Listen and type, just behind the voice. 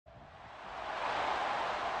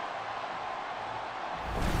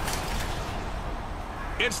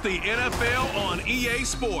It's the NFL on EA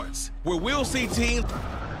Sports, where we'll see teams.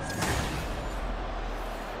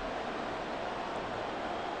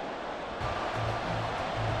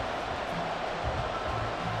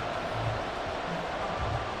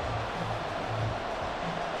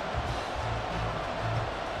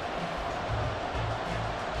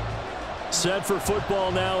 Set for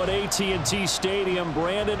football now at AT&T Stadium.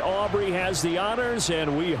 Brandon Aubrey has the honors,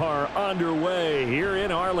 and we are underway here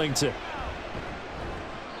in Arlington.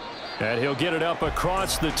 And he'll get it up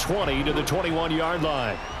across the 20 to the 21-yard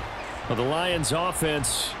line. Well, the Lions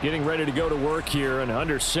offense getting ready to go to work here, and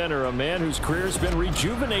under center, a man whose career has been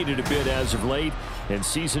rejuvenated a bit as of late. In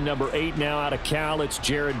season number 8 now out of Cal, it's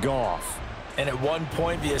Jared Goff. And at one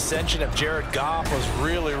point, the ascension of Jared Goff was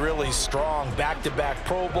really, really strong. Back-to-back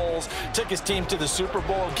Pro Bowls, took his team to the Super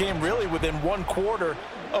Bowl, and came really within one quarter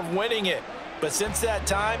of winning it. But since that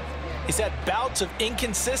time, he's had bouts of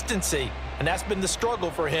inconsistency, and that's been the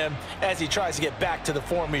struggle for him as he tries to get back to the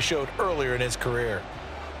form he showed earlier in his career.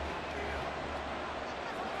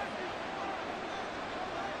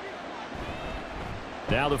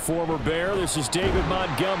 Now the former Bear, this is David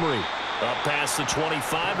Montgomery. Up past the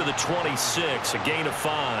 25 to the 26, a gain of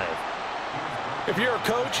 5. If you're a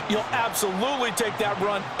coach, you'll absolutely take that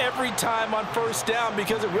run every time on first down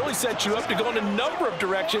because it really sets you up to go in a number of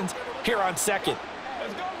directions here on second.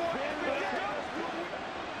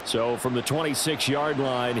 So from the 26-yard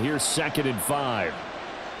line, here's 2nd and 5.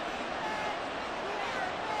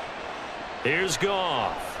 Here's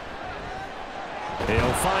Goff.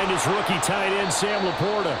 He'll find his rookie tight end, Sam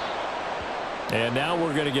Laporta. And now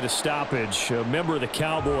we're going to get a stoppage. A member of the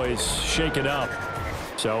Cowboys shaken up.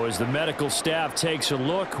 So as the medical staff takes a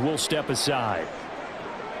look, we'll step aside.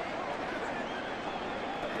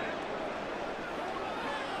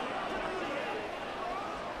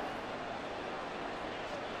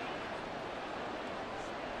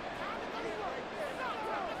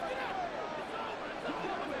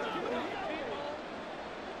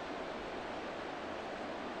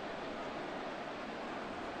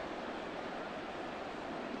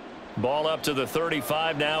 Ball up to the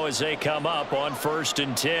 35 now as they come up on 1st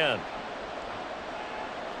and 10.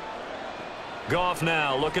 Goff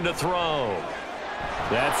now looking to throw.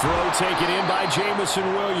 That throw taken in by Jamison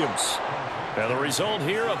Williams. And the result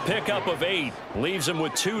here, a pickup of 8. Leaves him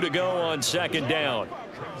with 2 to go on 2nd down.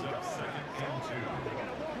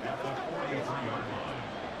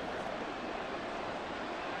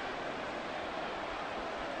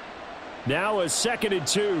 Now a 2nd and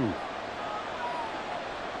 2.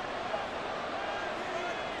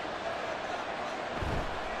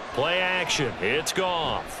 Play action. It's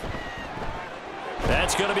Goff.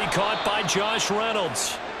 That's going to be caught by Josh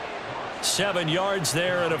Reynolds. 7 yards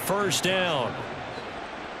there and a 1st down.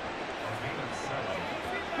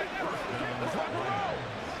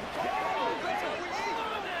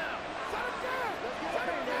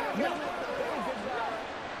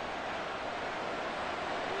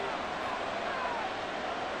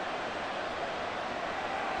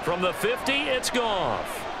 From the 50, it's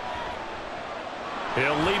Goff.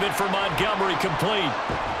 He'll leave it for Montgomery complete.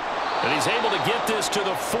 And he's able to get this to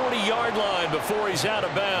the 40-yard line before he's out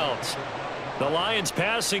of bounds. The Lions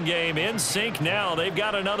passing game in sync now. They've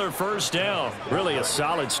got another 1st down. Really a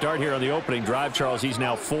solid start here on the opening drive, Charles. He's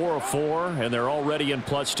now 4 of 4, and they're already in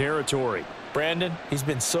plus territory. Brandon, he's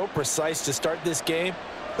been so precise to start this game,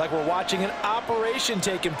 like we're watching an operation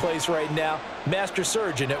taking place right now. Master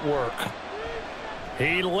surgeon at work.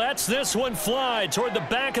 He lets this one fly toward the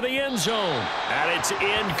back of the end zone. And it's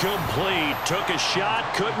incomplete. Took a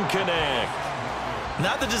shot, couldn't connect.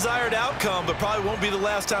 Not the desired outcome, but probably won't be the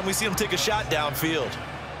last time we see him take a shot downfield.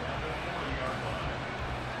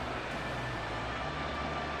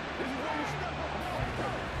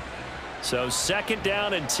 So 2nd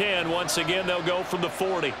down and 10. Once again, they'll go from the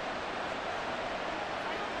 40.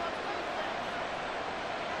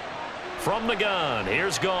 From the gun,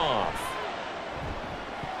 here's Goff.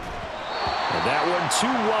 And that one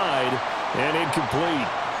too wide and incomplete.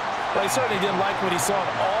 Well, he certainly didn't like what he saw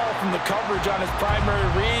at all from the coverage on his primary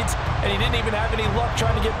reads, and he didn't even have any luck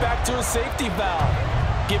trying to get back to his safety valve.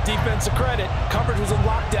 Give defense a credit. Coverage was in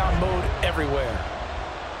lockdown mode everywhere.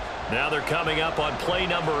 Now they're coming up on play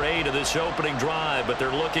number 8 of this opening drive, but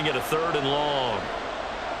they're looking at a 3rd and long.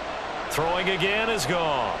 Throwing again is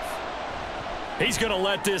Goff. He's going to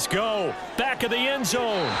let this go. Back of the end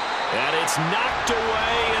zone. And it's knocked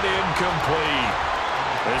away and incomplete.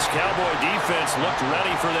 This Cowboy defense looked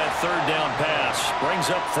ready for that 3rd down pass. Brings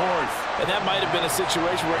up 4th. And that might have been a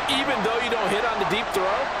situation where even though you don't hit on the deep throw,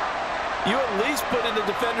 You at least put in the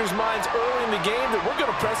defenders' minds early in the game that we're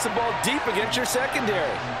going to press the ball deep against your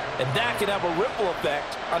secondary. And that can have a ripple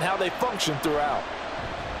effect on how they function throughout.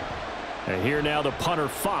 And here now the punter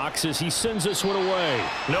Fox as he sends this one away.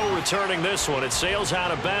 No returning this one. It sails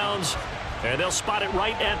out of bounds, and they'll spot it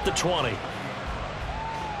right at the 20.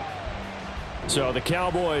 So the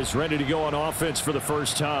Cowboys ready to go on offense for the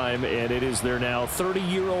first time, and it is their now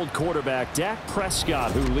 30-year-old quarterback, Dak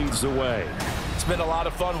Prescott, who leads the way. It's been a lot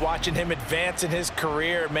of fun watching him advance in his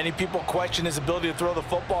career. Many people question his ability to throw the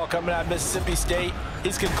football coming out of Mississippi State.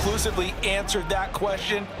 He's conclusively answered that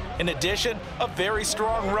question. In addition, a very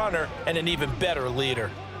strong runner and an even better leader.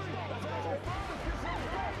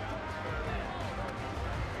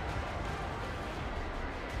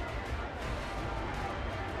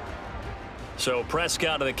 So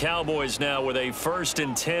Prescott of the Cowboys now with a 1st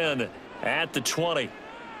and 10 at the 20.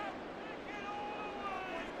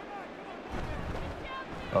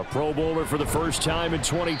 A Pro Bowler for the first time in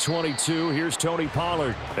 2022. Here's Tony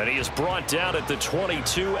Pollard. And he is brought down at the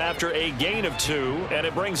 22 after a gain of 2, and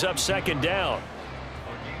it brings up 2nd down.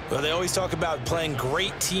 Well, they always talk about playing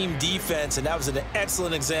great team defense, and that was an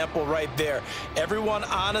excellent example right there. Everyone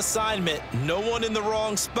on assignment, no one in the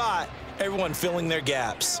wrong spot, everyone filling their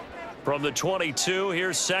gaps. From the 22,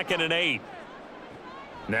 here's 2nd and 8.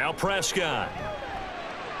 Now Prescott.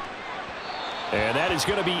 And that is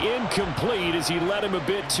going to be incomplete as he led him a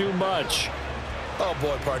bit too much. Oh,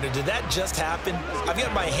 boy, partner, did that just happen? I've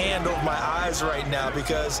got my hand over my eyes right now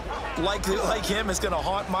because, like him, it's going to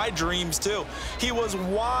haunt my dreams, too. He was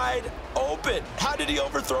wide open. How did he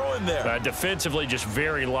overthrow him there? Defensively, just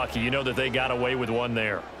very lucky. You know that they got away with one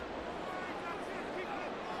there.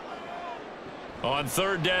 On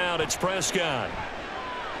 3rd down, it's Prescott.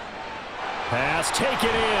 Pass taken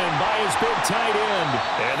in by his big tight end.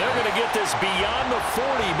 And they're going to get this beyond the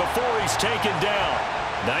 40 before he's taken down.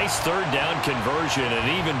 Nice 3rd down conversion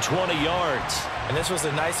and even 20 yards. And this was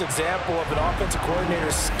a nice example of an offensive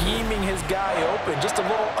coordinator scheming his guy open. Just a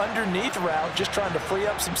little underneath route, just trying to free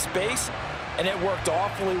up some space. And it worked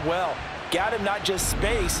awfully well. Got him not just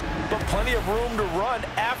space, but plenty of room to run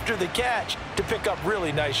after the catch to pick up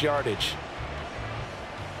really nice yardage.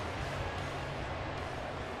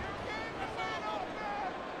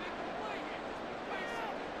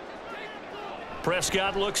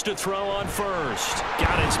 Prescott looks to throw on 1st.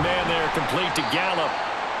 Got his man there, complete to Gallup.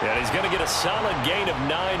 And he's going to get a solid gain of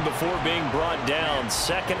 9 before being brought down.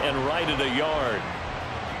 2nd and right at a yard.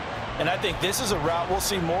 And I think this is a route we'll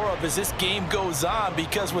see more of as this game goes on,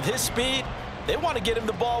 because with his speed, they want to get him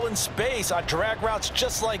the ball in space on drag routes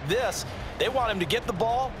just like this. They want him to get the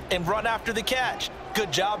ball and run after the catch.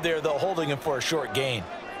 Good job there, though, holding him for a short gain.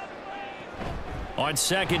 On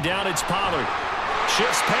 2nd down, it's Pollard.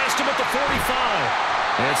 Shifts past him at the 45.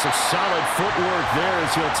 And some solid footwork there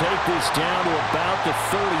as he'll take this down to about the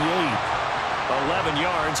 38. 11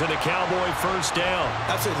 yards and a Cowboy 1st down.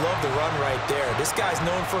 Absolutely love the run right there. This guy's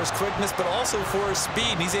known for his quickness, but also for his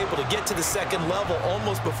speed. And he's able to get to the 2nd level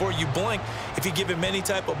almost before you blink if you give him any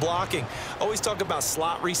type of blocking. Always talk about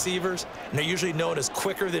slot receivers, and they're usually known as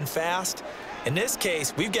quicker than fast. In this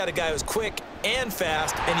case, we've got a guy who's quick and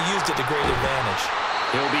fast, and he used it to great advantage.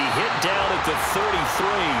 He'll be hit down at the 33,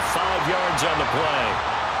 5 yards on the play.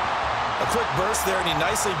 A quick burst there, and he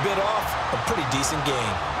nicely bit off a pretty decent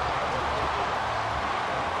gain.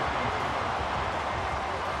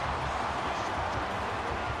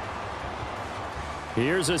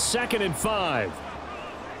 Here's a 2nd and 5.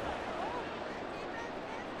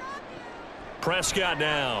 Prescott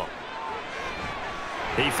now.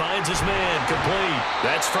 He finds his man, complete.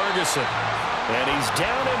 That's Ferguson. And he's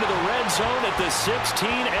down into the red zone at the 16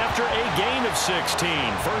 after a gain of 16.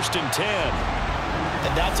 1st and 10.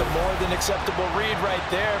 And that's a more than acceptable read right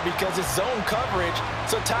there because it's zone coverage,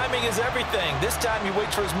 so timing is everything. This time he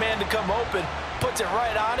waits for his man to come open, puts it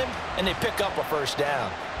right on him, and they pick up a 1st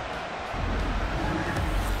down.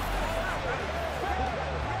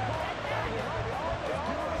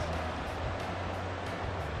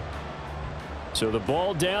 So the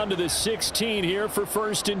ball down to the 16 here for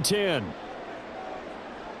 1st and 10.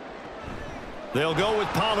 They'll go with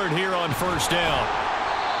Pollard here on 1st down.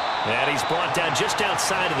 And he's brought down just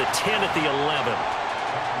outside of the 10 at the 11.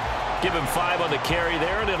 Give him 5 on the carry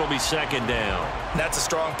there, and it'll be 2nd down. That's a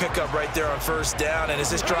strong pickup right there on 1st down. And as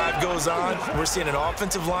this drive goes on, we're seeing an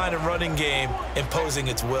offensive line and running game imposing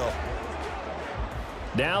its will.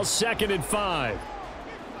 Now 2nd and 5.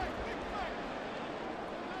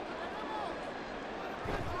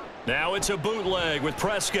 Now it's a bootleg with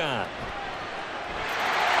Prescott.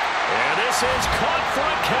 And this is caught for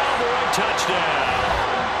a Cowboy touchdown.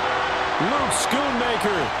 Luke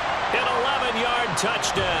Schoonmaker An 11-yard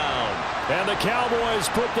touchdown. And the Cowboys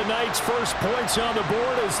put the night's first points on the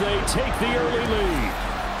board as they take the early lead.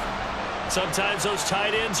 Sometimes those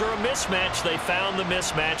tight ends are a mismatch. They found the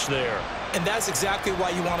mismatch there. And that's exactly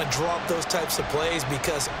why you want to draw up those types of plays,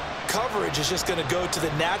 because coverage is just going to go to the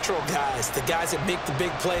natural guys, the guys that make the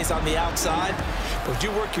big plays on the outside. But if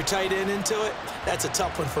you work your tight end into it, that's a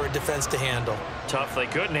tough one for a defense to handle. Tough. They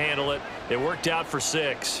couldn't handle it. It worked out for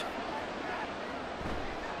 6.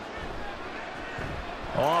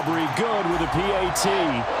 Aubrey good with a PAT.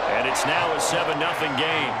 And it's now a 7-0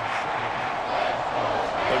 game.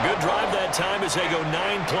 A good drive that time as they go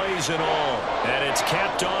 9 plays in all. And it's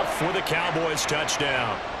capped off with a Cowboys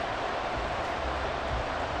touchdown.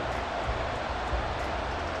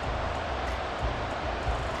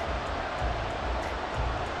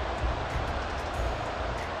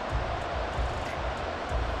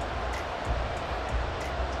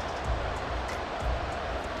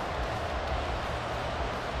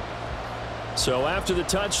 So after the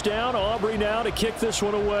touchdown, Aubrey now to kick this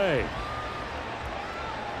one away.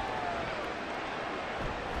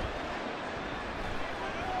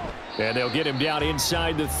 And they'll get him down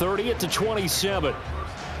inside the 30 at the 27.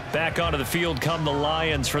 Back onto the field come the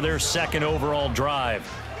Lions for their second overall drive.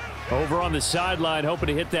 Over on the sideline, hoping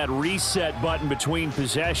to hit that reset button between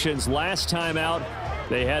possessions. Last time out,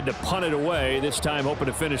 they had to punt it away. This time hoping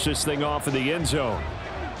to finish this thing off in the end zone.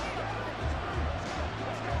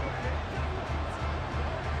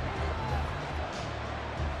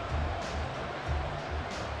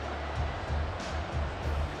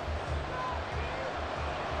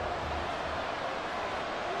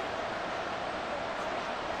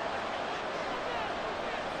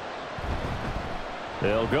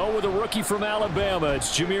 They'll go with a rookie from Alabama.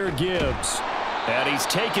 It's Jahmyr Gibbs. And he's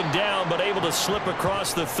taken down but able to slip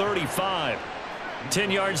across the 35. 10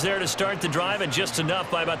 yards there to start the drive, and just enough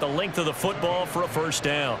by about the length of the football for a first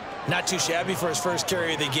down. Not too shabby for his first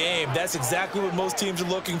carry of the game. That's exactly what most teams are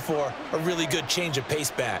looking for, a really good change of pace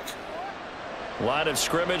back. Line of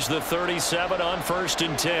scrimmage, the 37 on 1st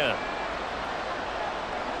and 10.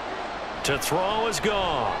 To throw is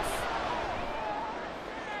Goff.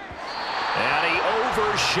 And he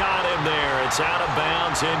overshot him there. It's out of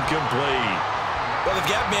bounds, incomplete. Well, they've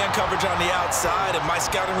got man coverage on the outside, and my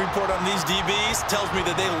scouting report on these DBs tells me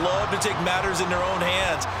that they love to take matters in their own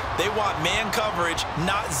hands. They want man coverage,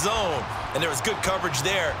 not zone. And there was good coverage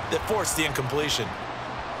there that forced the incompletion.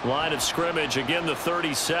 Line of scrimmage, again the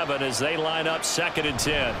 37 as they line up 2nd and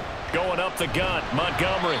 10. Going up the gut,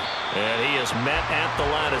 Montgomery. And he is met at the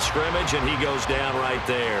line of scrimmage, and he goes down right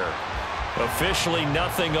there. Officially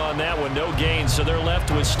nothing on that one, no gain, so they're left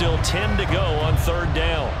with still 10 to go on 3rd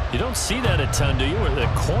down. You don't see that a ton, do you? With a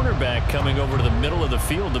cornerback coming over to the middle of the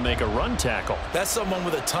field to make a run tackle. That's someone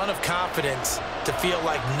with a ton of confidence to feel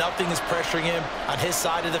like nothing is pressuring him on his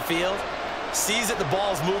side of the field. Sees that the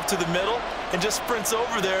ball's moved to the middle and just sprints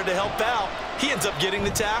over there to help out. He ends up getting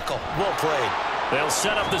the tackle. Well played. They'll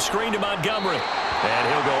set up the screen to Montgomery. And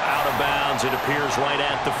he'll go out of bounds. It appears right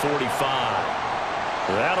at the 45.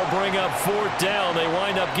 That'll bring up 4th down. They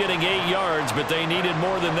wind up getting 8 yards, but they needed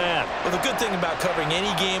more than that. Well, the good thing about covering any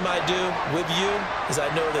game I do with you is I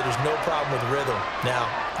know that there's no problem with rhythm. Now,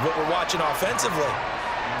 what we're watching offensively,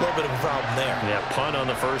 a little bit of a problem there. Yeah, punt on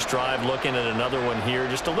the first drive, looking at another one here.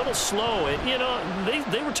 Just a little slow. And, you know,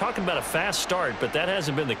 they were talking about a fast start, but that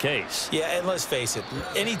hasn't been the case. Yeah, and let's face it,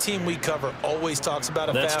 any team we cover always talks about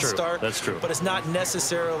a fast start. That's true. But it's not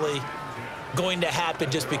necessarily going to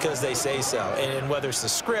happen just because they say so. And whether it's the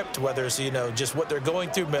script, whether it's, you know, just what they're going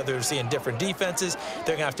through, whether they're seeing different defenses,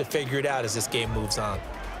 they're going to have to figure it out as this game moves on.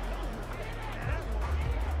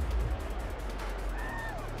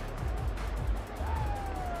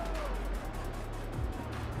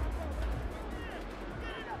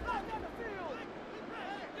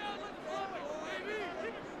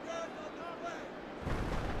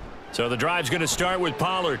 So the drive's going to start with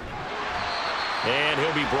Pollard. And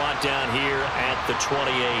he'll be brought down here at the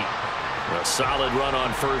 28. A solid run on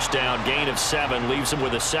 1st down. Gain of 7 leaves him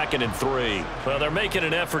with a 2nd and 3. Well, they're making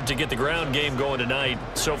an effort to get the ground game going tonight.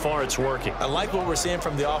 So far, it's working. I like what we're seeing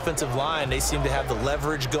from the offensive line. They seem to have the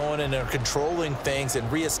leverage going, and they're controlling things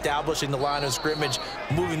and reestablishing the line of scrimmage,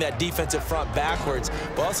 moving that defensive front backwards.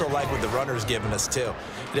 But also like what the runner's giving us, too.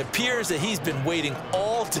 It appears that he's been waiting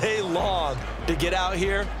all day long to get out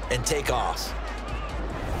here and take off.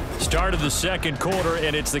 Start of the 2nd quarter,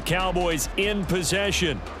 and it's the Cowboys in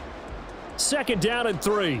possession. 2nd down and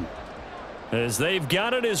 3. As they've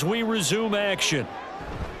got it as we resume action.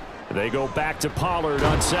 They go back to Pollard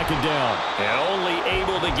on 2nd down. And only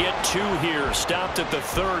able to get 2 here. Stopped at the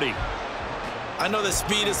 30. I know that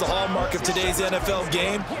speed is the hallmark of today's NFL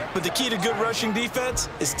game, but the key to good rushing defense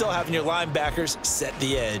is still having your linebackers set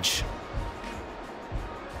the edge.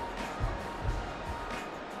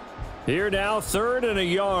 Here now, 3rd and a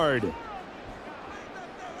yard.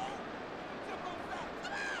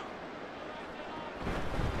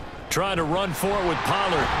 Trying to run for it with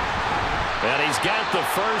Pollard. And he's got the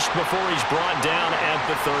first before he's brought down at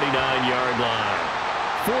the 39-yard line.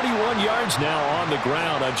 41 yards now on the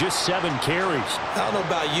ground on just 7 carries. I don't know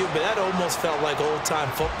about you, but that almost felt like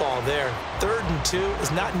old-time football there. 3rd and 2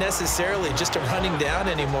 is not necessarily just a running down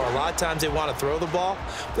anymore. A lot of times they want to throw the ball.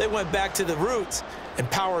 They went back to the roots and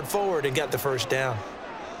powered forward and got the first down.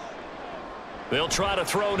 They'll try to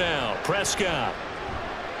throw now. Prescott.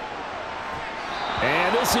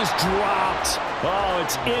 And this is dropped. Oh,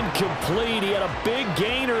 it's incomplete. He had a big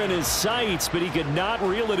gainer in his sights, but he could not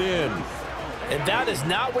reel it in. And that is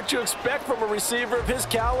not what you expect from a receiver of his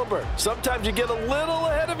caliber. Sometimes you get a little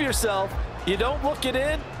ahead of yourself. You don't look it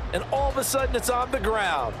in, and all of a sudden it's on the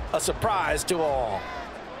ground. A surprise to all.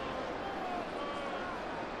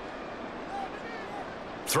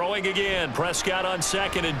 Throwing again. Prescott on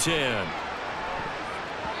 2nd and 10.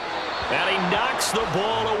 And he knocks the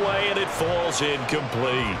ball away, and it falls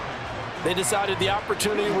incomplete. They decided the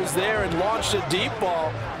opportunity was there and launched a deep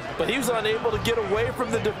ball, but he was unable to get away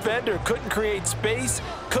from the defender. Couldn't create space,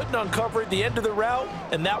 couldn't uncover at the end of the route,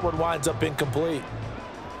 and that one winds up incomplete.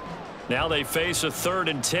 Now they face a 3rd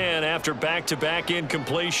and 10 after back-to-back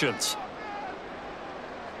incompletions.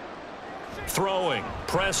 Throwing.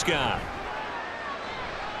 Prescott.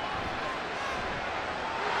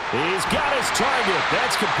 He's got his target.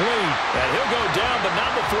 That's complete. And he'll go down, but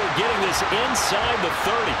not before getting this inside the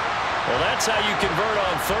 30. Well, that's how you convert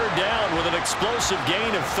on 3rd down with an explosive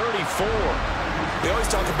gain of 34. We always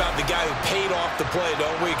talk about the guy who paid off the play,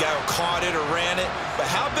 don't we? The guy who caught it or ran it.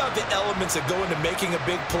 But how about the elements that go into making a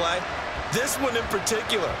big play? This one in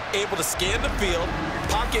particular, able to scan the field,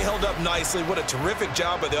 pocket held up nicely. What a terrific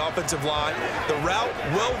job by the offensive line. The route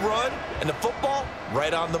well run, and the football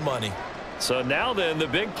right on the money. So now then, the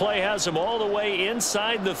big play has him all the way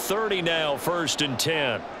inside the 30 now, 1st and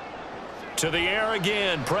 10. To the air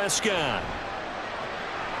again, Prescott.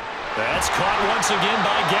 That's caught once again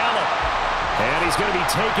by Gallup. And he's going to be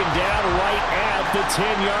taken down right at the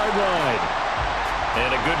 10-yard line.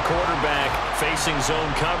 And a good quarterback facing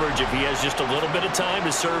zone coverage. If he has just a little bit of time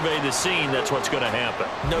to survey the scene, that's what's going to happen.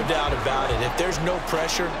 No doubt about it. If there's no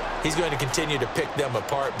pressure, he's going to continue to pick them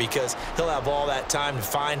apart because he'll have all that time to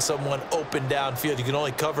find someone open downfield. You can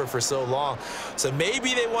only cover for so long. So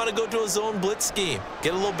maybe they want to go to a zone blitz scheme,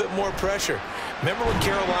 get a little bit more pressure. Remember when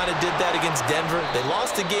Carolina did that against Denver? They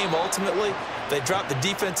lost the game ultimately. They dropped the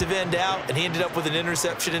defensive end out, and he ended up with an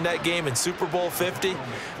interception in that game in Super Bowl 50.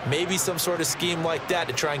 Maybe some sort of scheme like that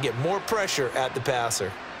to try and get more pressure at the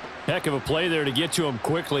passer. Heck of a play there to get to him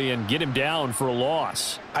quickly and get him down for a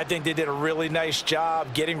loss. I think they did a really nice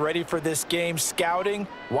job getting ready for this game, scouting,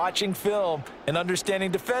 watching film, and understanding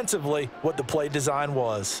defensively what the play design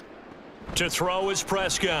was. To throw is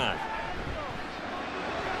Prescott.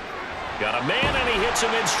 Got a man, and he hits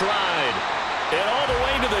him in stride. And all the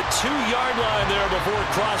way to the 2-yard line there before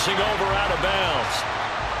crossing over out of bounds.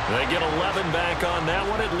 They get 11 back on that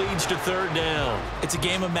one. It leads to 3rd down. It's a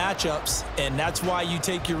game of matchups, and that's why you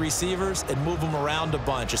take your receivers and move them around a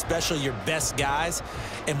bunch, especially your best guys.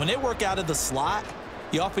 And when they work out of the slot,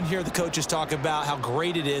 you often hear the coaches talk about how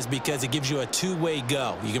great it is because it gives you a two-way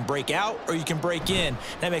go. You can break out or you can break in.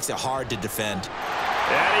 That makes it hard to defend.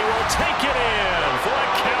 And he will take it in for a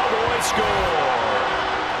Cowboy score.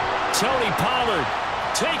 Tony Pollard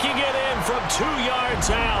taking it in from 2 yards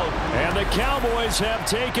out. And the Cowboys have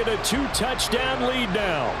taken a 2-touchdown lead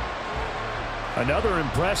now. Another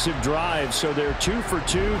impressive drive, so they're 2 for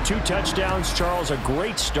 2, 2 touchdowns. Charles, a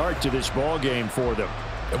great start to this ball game for them.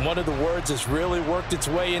 And one of the words that's really worked its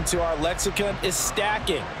way into our lexicon is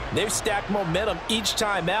stacking. They've stacked momentum each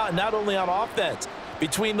time out, and not only on offense.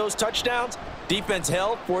 Between those touchdowns, defense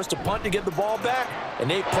held, forced a punt to get the ball back, and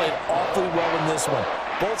they played awfully well in this one.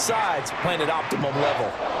 Both sides playing at optimum level.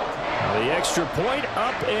 The extra point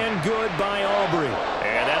up and good by Aubrey.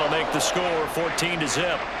 And that'll make the score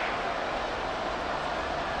 14-0.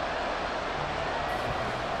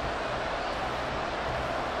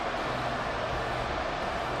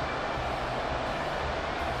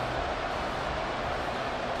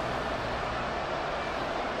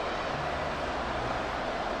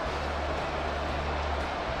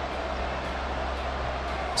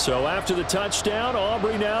 So after the touchdown,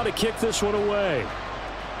 Aubrey now to kick this one away.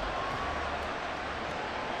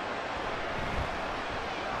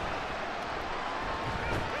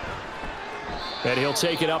 And he'll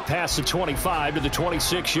take it up past the 25 to the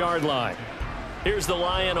 26-yard line. Here's the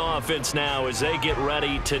Lion offense now as they get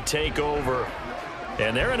ready to take over.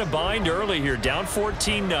 And they're in a bind early here, down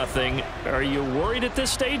 14-0. Are you worried at this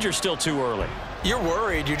stage or still too early? You're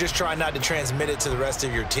worried. You're just trying not to transmit it to the rest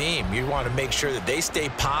of your team. You want to make sure that they stay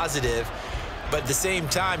positive. But at the same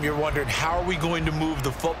time, you're wondering, how are we going to move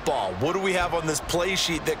the football? What do we have on this play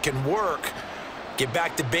sheet that can work? Get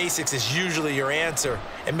back to basics is usually your answer.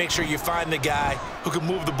 And make sure you find the guy who can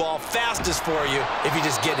move the ball fastest for you if you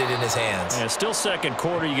just get it in his hands. Yeah, still second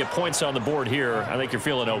quarter. You get points on the board here. I think you're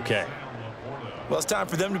feeling okay. Well, it's time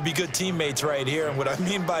for them to be good teammates right here. And what I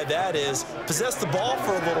mean by that is possess the ball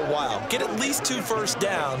for a little while. Get at least 2 first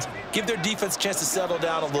downs. Give their defense a chance to settle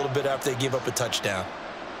down a little bit after they give up a touchdown.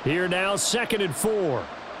 Here now, 2nd and 4.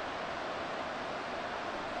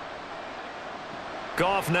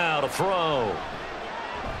 Goff now to throw.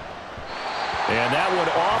 And that one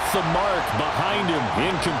off the mark behind him,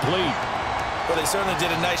 incomplete. Well, they certainly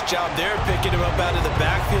did a nice job there, picking him up out of the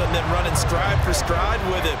backfield and then running stride for stride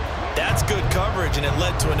with him. That's good coverage, and it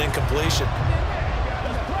led to an incompletion.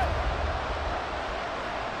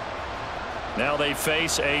 Now they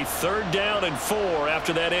face a 3rd down and 4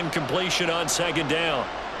 after that incompletion on 2nd down.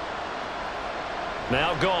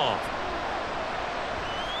 Now Goff.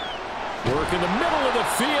 Work in the middle of the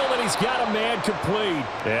field, and he's got a man complete.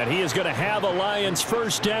 And he is going to have a Lions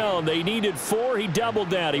first down. They needed 4. He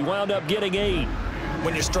doubled that. He wound up getting 8.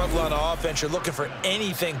 When you're struggling on offense, you're looking for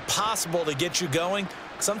anything possible to get you going.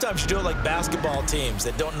 Sometimes you do it like basketball teams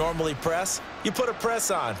that don't normally press. You put a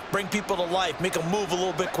press on, bring people to life, make them move a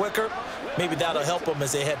little bit quicker. Maybe that'll help them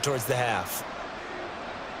as they head towards the half.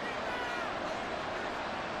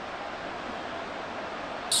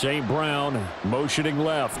 St. Brown motioning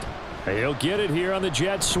left. He'll get it here on the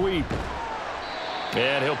jet sweep.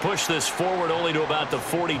 And he'll push this forward only to about the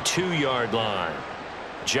 42-yard line.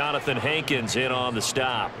 Jonathan Hankins in on the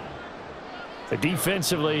stop.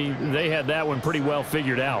 Defensively, they had that one pretty well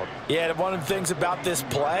figured out. Yeah, and one of the things about this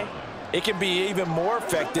play, it can be even more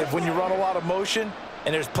effective when you run a lot of motion,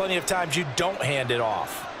 and there's plenty of times you don't hand it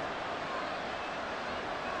off.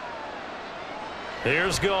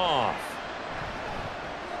 Here's Goff.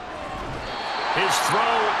 His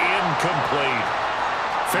throw incomplete.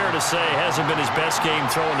 Fair to say, hasn't been his best game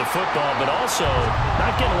throwing the football, but also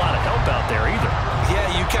not getting a lot of help out there either. Yeah,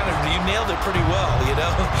 you nailed it pretty well, you know.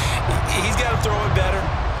 He's got to throw it better.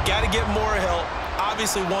 Got to get more help.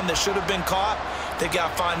 Obviously one that should have been caught. They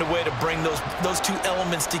got to find a way to bring those 2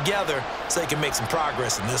 elements together so they can make some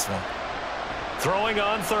progress in this one. Throwing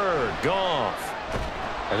on 3rd, Goff.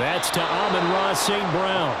 And that's to Amon-Ra St.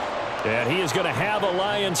 Brown. And he is going to have a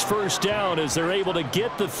Lions first down as they're able to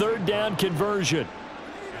get the 3rd down conversion.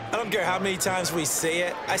 I don't care how many times we see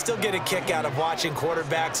it. I still get a kick out of watching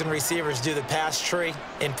quarterbacks and receivers do the pass tree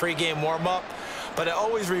in pregame warm-up. But I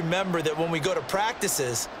always remember that when we go to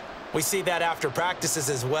practices, we see that after practices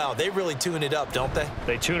as well. They really tune it up, don't they?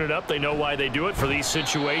 They tune it up. They know why they do it for these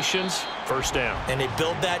situations. First down. And they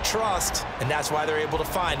build that trust, and that's why they're able to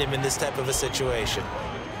find him in this type of a situation.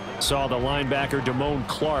 Saw the linebacker Damone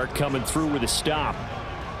Clark coming through with a stop.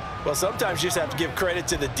 Well, sometimes you just have to give credit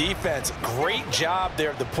to the defense. Great job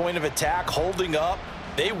there at the point of attack, holding up.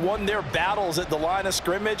 They won their battles at the line of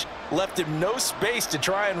scrimmage, left him no space to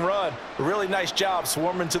try and run. A really nice job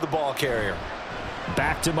swarming to the ball carrier.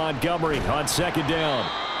 Back to Montgomery on 2nd down.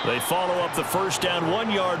 They follow up the first down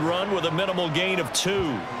 1-yard run with a minimal gain of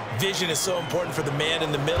 2. Vision is so important for the man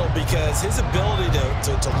in the middle because his ability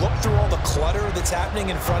to look through all the clutter that's happening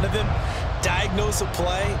in front of him, diagnose a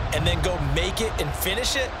play, and then go make it and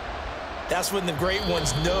finish it, that's when the great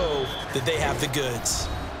ones know that they have the goods.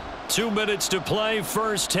 2 minutes to play,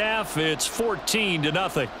 first half. It's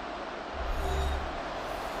 14-0.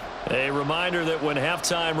 A reminder that when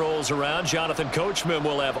halftime rolls around, Jonathan Coachman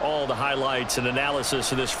will have all the highlights and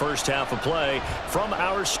analysis of this first half of play from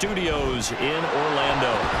our studios in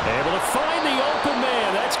Orlando. Able to find the open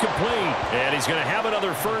man. That's complete. And he's going to have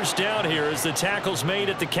another first down here as the tackle's made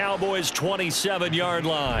at the Cowboys' 27-yard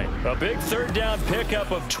line. A big 3rd down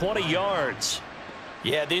pickup of 20 yards.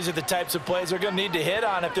 Yeah, these are the types of plays they're going to need to hit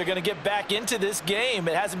on if they're going to get back into this game.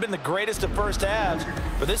 It hasn't been the greatest of first halves,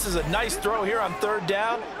 but this is a nice throw here on 3rd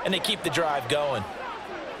down, and they keep the drive going.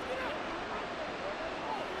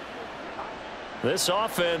 This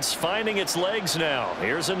offense finding its legs now.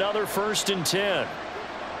 Here's another 1st and 10.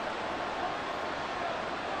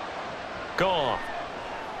 Gone.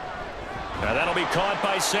 Now that'll be caught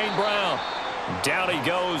by St. Brown. Down he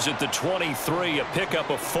goes at the 23, a pickup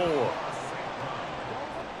of 4.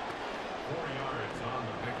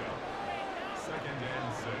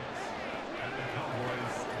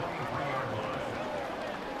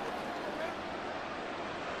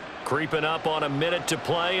 Creeping up on a minute to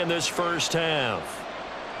play in this first half.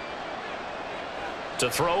 To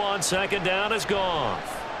throw on second down is Goff.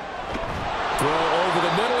 Throw over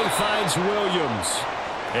the middle. He finds Williams.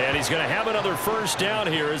 And he's going to have another first down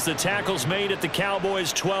here as the tackle's made at the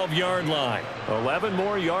Cowboys' 12-yard line. 11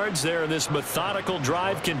 more yards there, and this methodical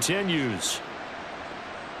drive continues.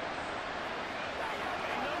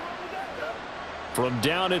 From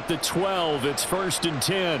down at the 12, it's 1st and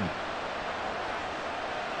 10.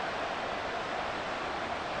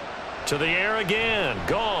 To the air again,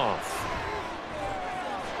 Goff.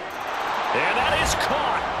 And that is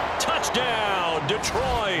caught. Touchdown,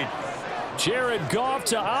 Detroit. Jared Goff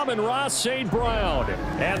to Amon-Ra St. Brown.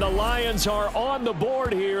 And the Lions are on the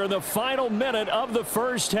board here in the final minute of the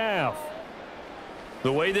first half.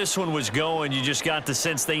 The way this one was going, you just got the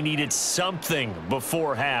sense they needed something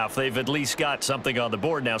before half. They've at least got something on the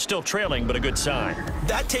board now. Still trailing, but a good sign.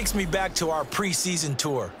 That takes me back to our preseason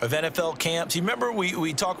tour of NFL camps. You remember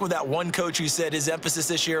we talked with that one coach who said his emphasis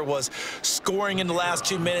this year was scoring in the last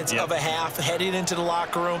 2 minutes of a half, heading into the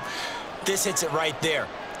locker room. This hits it right there.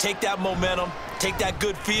 Take that momentum, take that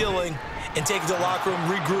good feeling, and take it to the locker room,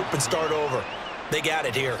 regroup, and start over. They got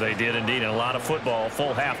it here. They did indeed, and a lot of football,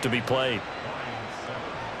 full half to be played.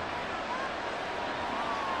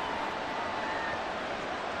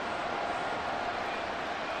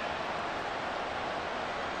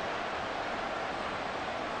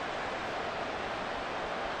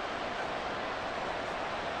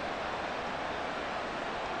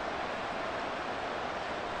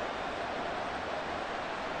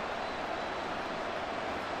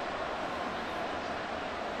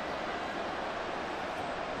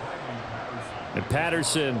 And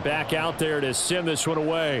Patterson back out there to send this one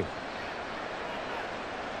away.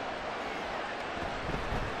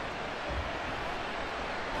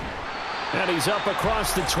 And he's up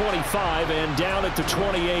across the 25 and down at the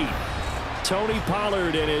 28. Tony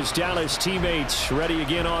Pollard and his Dallas teammates ready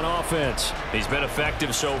again on offense. He's been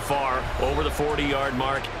effective so far, over the 40-yard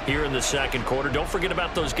mark here in the second quarter. Don't forget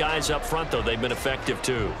about those guys up front, though. They've been effective,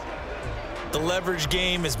 too. The leverage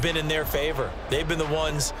game has been in their favor. They've been the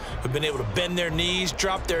ones who've been able to bend their knees,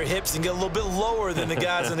 drop their hips, and get a little bit lower than the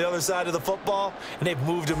guys on the other side of the football, and they've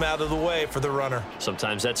moved them out of the way for the runner.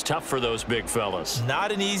 Sometimes that's tough for those big fellas.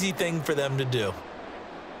 Not an easy thing for them to do.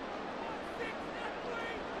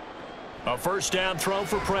 A first down throw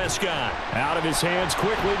for Prescott. Out of his hands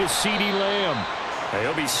quickly to CeeDee Lamb.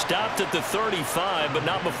 He'll be stopped at the 35, but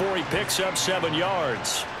not before he picks up 7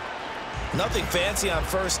 yards. Nothing fancy on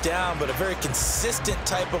first down, but a very consistent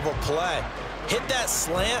type of a play. Hit that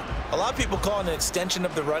slant. A lot of people call it an extension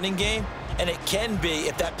of the running game, and it can be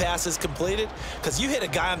if that pass is completed, because you hit a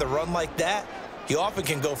guy on the run like that, he often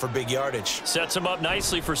can go for big yardage. Sets him up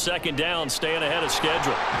nicely for second down, staying ahead of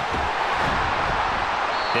schedule.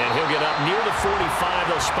 And he'll get up near the 45.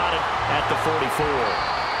 They'll spot it at the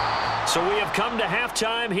 44. So we have come to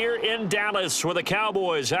halftime here in Dallas with the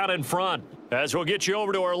Cowboys out in front. As we'll get you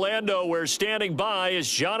over to Orlando, where standing by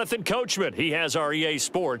is Jonathan Coachman. He has our EA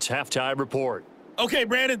Sports halftime report. Okay,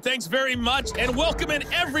 Brandon, thanks very much, and welcoming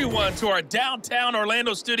everyone to our downtown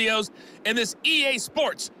Orlando studios in this EA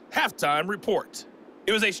Sports halftime report.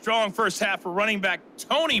 It was a strong first half for running back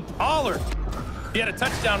Tony Pollard. He had a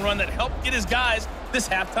touchdown run that helped get his guys this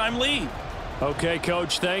halftime lead. Okay,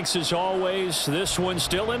 Coach, thanks as always. This one's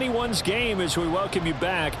still anyone's game as we welcome you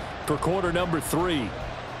back for quarter number 3.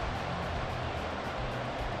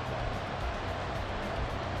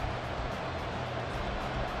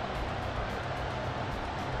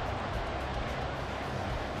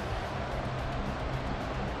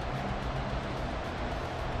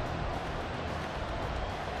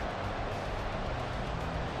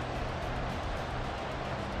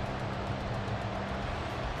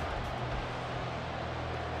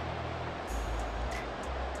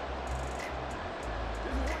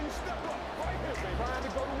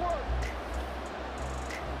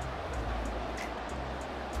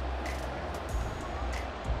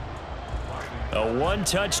 A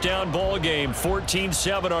one-touchdown ball game,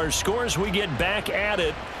 14-7 our scores. We get back at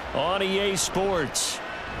it on EA Sports.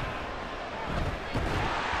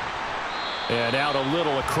 And out a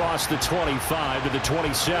little across the 25 to the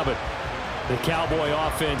 27. The Cowboy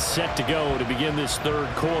offense set to go to begin this third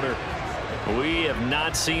quarter. We have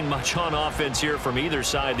not seen much on offense here from either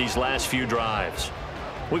side these last few drives.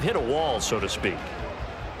 We've hit a wall, so to speak.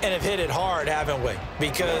 And have hit it hard, haven't we?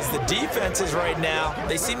 Because the defenses right now,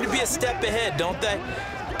 they seem to be a step ahead, don't they?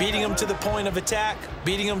 Beating them to the point of attack,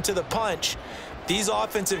 beating them to the punch. These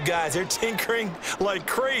offensive guys, they're tinkering like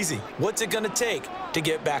crazy. What's it going to take to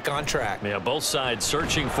get back on track? Yeah, both sides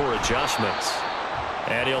searching for adjustments.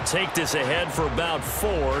 And he'll take this ahead for about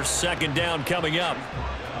 4. Second down coming up.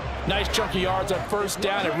 Nice chunk of yards on first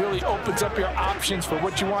down. It really opens up your options for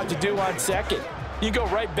what you want to do on second. You go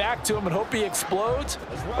right back to him and hope he explodes,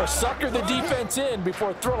 or sucker the defense in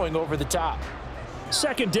before throwing over the top.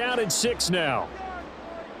 Second down and 6 now.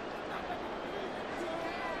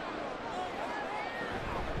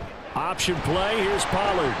 Option play. Here's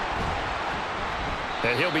Pollard.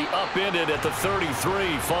 And he'll be upended at the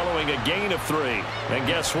 33 following a gain of 3. And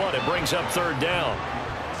guess what? It brings up third down.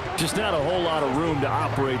 Just not a whole lot of room to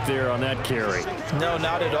operate there on that carry. No,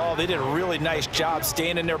 not at all. They did a really nice job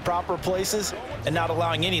staying in their proper places and not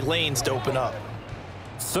allowing any lanes to open up.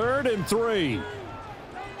 3rd and 3.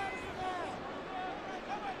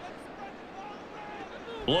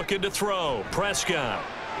 Looking to throw. Prescott.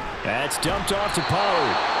 That's dumped off to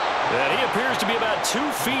Pollard. And he appears to be about 2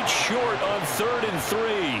 feet short on 3rd and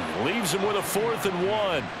 3. Leaves him with a 4th and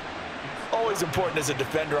 1. Always important as a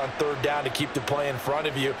defender on third down to keep the play in front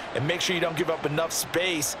of you and make sure you don't give up enough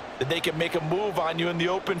space that they can make a move on you in the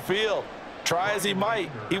open field. Try as he might,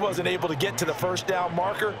 he wasn't able to get to the first down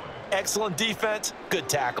marker. Excellent defense, good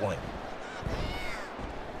tackling.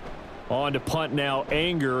 On to punt now,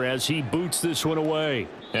 Anger, as he boots this one away.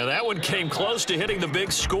 And that one came close to hitting the big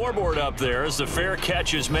scoreboard up there as the fair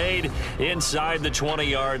catch is made inside the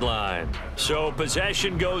 20-yard line. So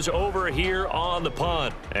possession goes over here on the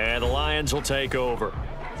punt, and the Lions will take over.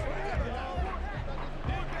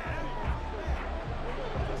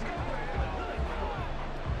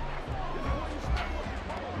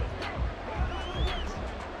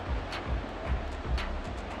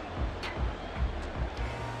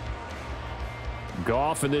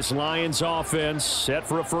 Goff and this Lions offense set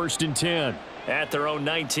for a 1st and 10 at their own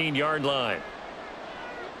 19-yard line.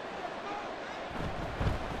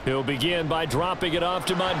 He'll begin by dropping it off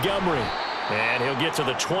to Montgomery. And he'll get to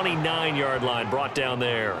the 29-yard line, brought down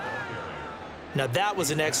there. Now that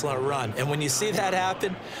was an excellent run, and when you see that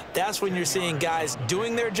happen, that's when you're seeing guys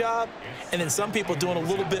doing their job and then some people doing a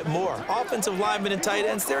little bit more. Offensive linemen and tight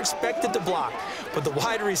ends, they're expected to block, but the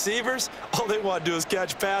wide receivers, all they want to do is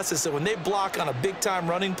catch passes. So when they block on a big-time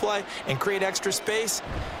running play and create extra space,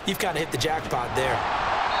 you've kind of hit the jackpot there.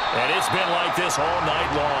 And it's been like this all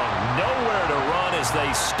night long. Nowhere to run as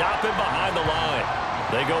they stop him behind the line.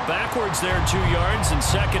 They go backwards there 2 yards, and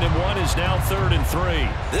 2nd and 1 is now 3rd and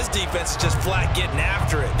 3. This defense is just flat getting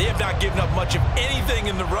after it. They have not given up much of anything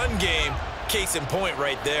in the run game. Case in point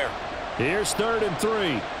right there. Here's 3rd and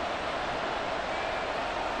 3.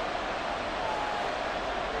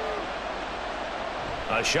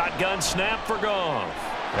 A shotgun snap for Goff.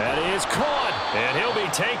 That is caught, and he'll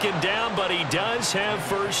be taken down, but he does have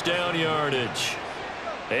first down yardage.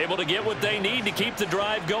 Able to get what they need to keep the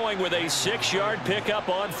drive going with a 6-yard pickup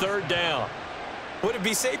on 3rd down. Would it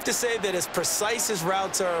be safe to say that as precise as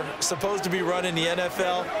routes are supposed to be run in the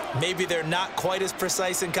NFL, maybe they're not quite as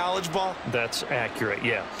precise in college ball? That's accurate,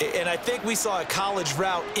 yeah. And I think we saw a college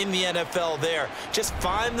route in the NFL there. Just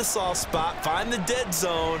find the soft spot, find the dead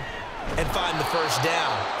zone, and find the first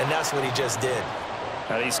down. And that's what he just did.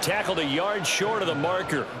 And he's tackled a yard short of the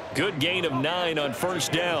marker. Good gain of 9 on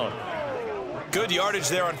first down. Good yardage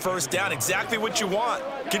there on first down. Exactly what you want.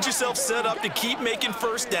 Get yourself set up to keep making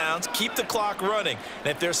first downs, keep the clock running. And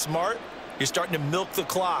if they're smart, you're starting to milk the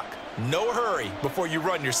clock. No hurry before you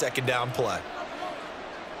run your second down play.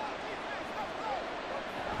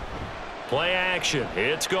 Play action.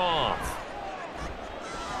 It's Goff.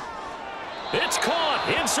 It's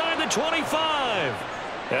caught inside the 25.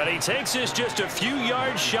 And he takes this just a few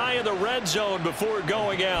yards shy of the red zone before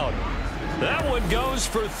going out. That one goes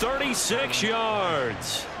for 36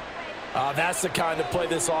 yards. That's the kind of play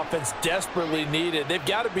this offense desperately needed. They've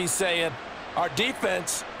got to be saying, our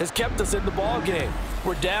defense has kept us in the ball game.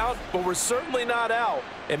 We're down, but we're certainly not out.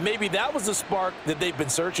 And maybe that was the spark that they've been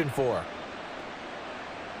searching for.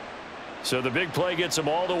 So the big play gets them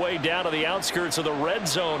all the way down to the outskirts of the red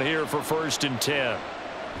zone here for 1st and 10.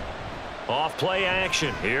 Off play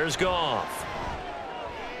action. Here's Goff.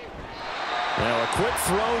 Now a quick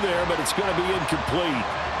throw there, but it's going to be incomplete.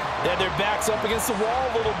 Then their backs up against the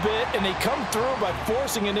wall a little bit, and they come through by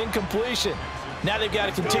forcing an incompletion. Now they've got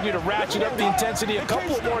to continue to ratchet up the intensity a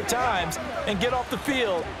couple more times and get off the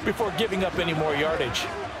field before giving up any more yardage.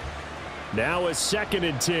 Now a 2nd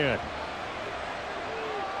and 10.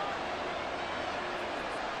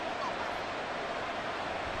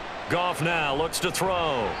 Goff now looks to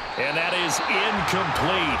throw, and that is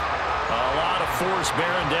incomplete. A lot of force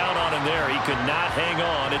bearing down on him there. He could not hang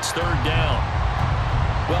on. It's 3rd down.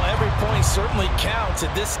 Well, every point certainly counts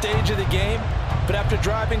at this stage of the game, but after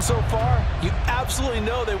driving so far, you absolutely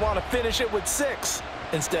know they want to finish it with 6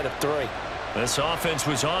 instead of 3. This offense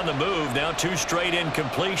was on the move. Now 2 straight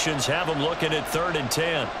incompletions have them looking at 3rd and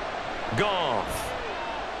 10. Goff.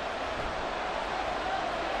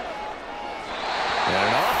 And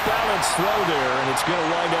an off-balance throw there, and it's going to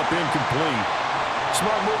wind up incomplete.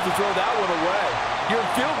 Smart move to throw that one away. You're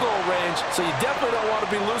in field goal range, so you definitely don't want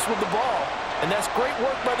to be loose with the ball. And that's great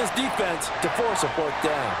work by this defense to force a 4th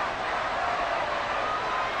down.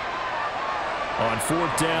 On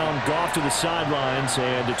 4th down, Goff to the sidelines,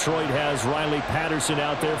 and Detroit has Riley Patterson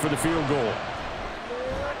out there for the field goal.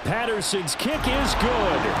 Patterson's kick is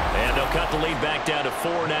good. And they'll cut the lead back down to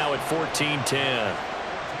 4 now at 14-10.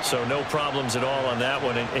 So no problems at all on that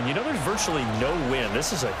one. And you know, there's virtually no win.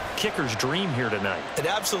 This is a kicker's dream here tonight. It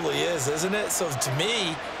absolutely is, isn't it? So to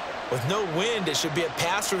me, with no wind, it should be a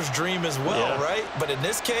passer's dream as well, right? But in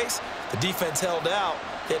this case, the defense held out.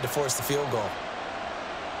 They had to force the field goal.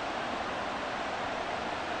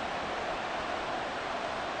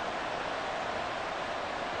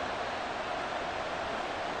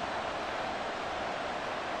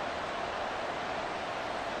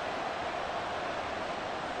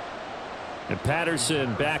 And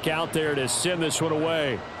Patterson back out there to send this one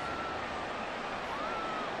away.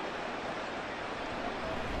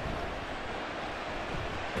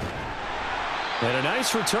 And a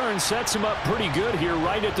nice return sets him up pretty good here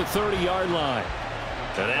right at the 30-yard line.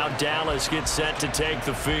 And now Dallas gets set to take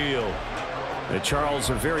the field. And Charles,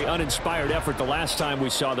 a very uninspired effort. The last time we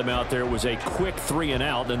saw them out there was a quick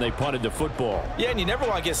 3-and-out, then they punted the football. Yeah, and you never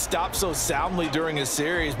want to get stopped so soundly during a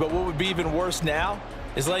series, but what would be even worse now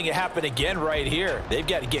is letting it happen again right here. They've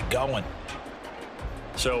got to get going.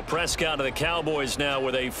 So Prescott of the Cowboys now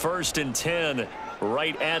with a 1st and 10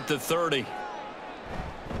 right at the 30.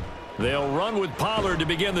 They'll run with Pollard to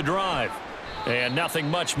begin the drive. And nothing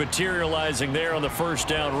much materializing there on the 1st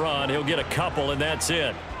down run. He'll get a couple, and that's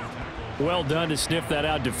it. Well done to sniff that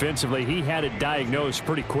out defensively. He had it diagnosed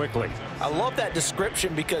pretty quickly. I love that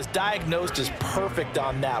description because diagnosed is perfect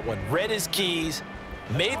on that one. Read his keys,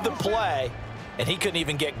 made the play, and he couldn't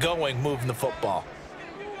even get going moving the football.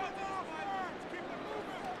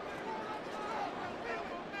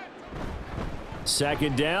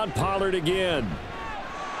 Second down, Pollard again.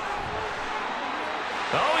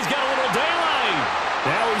 Oh, he's got a little daylight.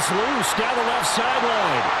 Now he's loose down the left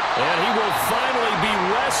sideline. And he will finally be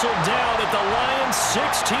wrestled down at the Lions'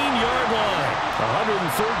 16-yard line.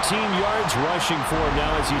 113 yards rushing for him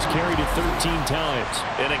now as he's carried it 13 times.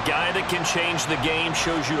 And a guy that can change the game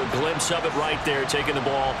shows you a glimpse of it right there, taking the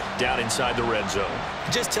ball down inside the red zone.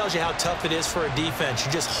 It just tells you how tough it is for a defense.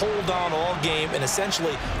 You just hold on all game and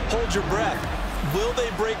essentially hold your breath. Will they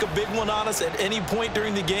break a big one on us at any point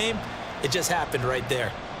during the game? It just happened right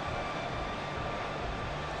there.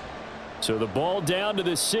 So the ball down to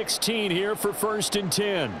the 16 here for 1st and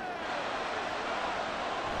 10.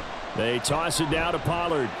 They toss it down to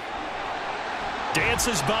Pollard.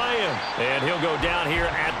 Dances by him. And he'll go down here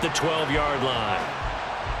at the 12-yard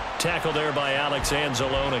line. Tackle there by Alex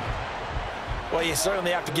Anzalone. Well, you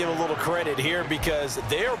certainly have to give a little credit here because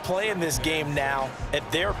they are playing this game now at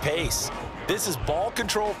their pace. This is ball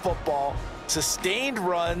control football, sustained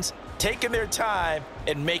runs, taking their time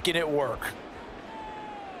and making it work.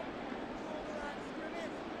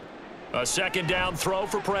 A 2nd down throw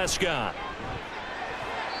for Prescott.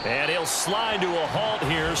 And he'll slide to a halt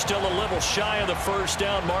here, still a little shy of the 1st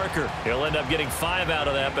down marker. He'll end up getting 5 out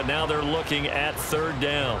of that, but now they're looking at 3rd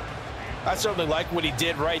down. I certainly like what he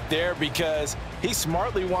did right there because he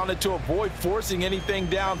smartly wanted to avoid forcing anything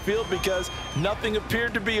downfield because nothing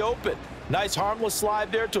appeared to be open. Nice harmless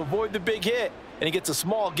slide there to avoid the big hit, and he gets a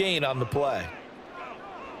small gain on the play.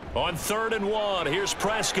 On 3rd and 1, here's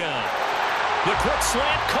Prescott. The quick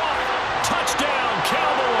slant caught. Touchdown,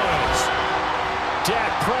 Cowboys.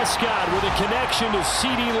 Dak Prescott with a connection to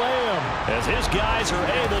CeeDee Lamb. As his guys are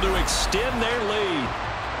able to extend their lead.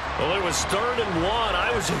 Well, it was 3rd and 1.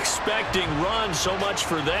 I was expecting runs, so much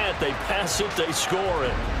for that. They pass it, they score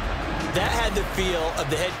it. That had the feel of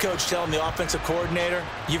the head coach telling the offensive coordinator,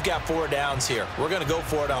 you've got 4 downs here. We're going to go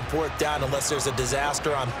for it on 4th down unless there's a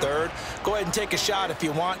disaster on 3rd. Go ahead and take a shot if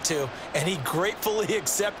you want to. And he gratefully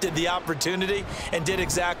accepted the opportunity and did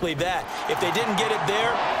exactly that. If they didn't get it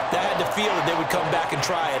there, that had the feel that they would come back and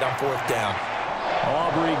try it on 4th down.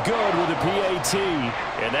 Aubrey good with a PAT.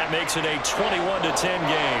 And that makes it a 21-10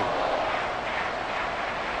 game.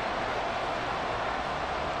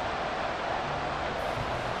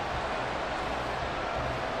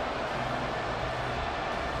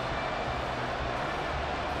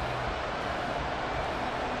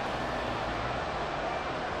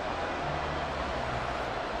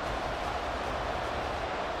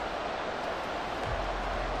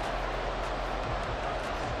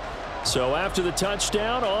 So after the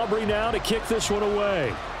touchdown, Aubrey now to kick this one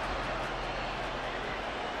away.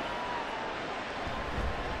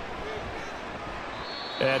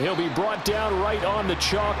 And he'll be brought down right on the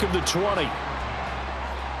chalk of the 20.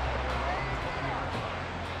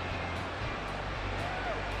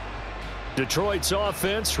 Detroit's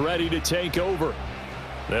offense ready to take over.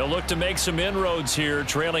 They'll look to make some inroads here,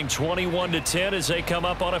 trailing 21-10 as they come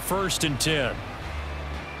up on a 1st and 10.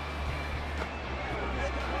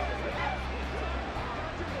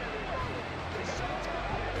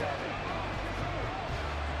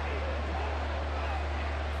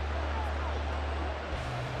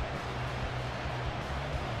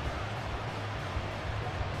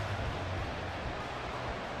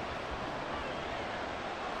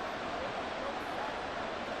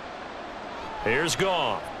 Here's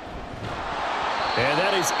Goff. And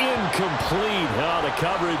that is incomplete. Oh, the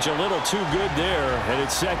coverage a little too good there, and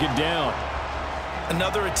it's 2nd down.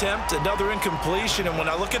 Another attempt, another incompletion, and when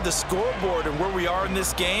I look at the scoreboard and where we are in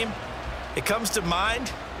this game, it comes to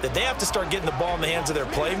mind that they have to start getting the ball in the hands of their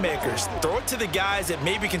playmakers. Throw it to the guys that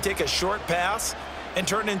maybe can take a short pass and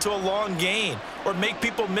turn it into a long gain or make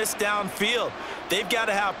people miss downfield. They've got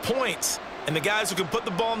to have points, and the guys who can put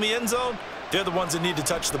the ball in the end zone, they're the ones that need to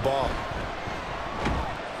touch the ball.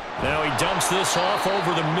 Now he dumps this off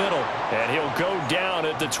over the middle, and he'll go down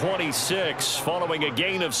at the 26 following a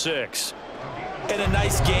gain of 6. And a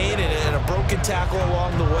nice gain and a broken tackle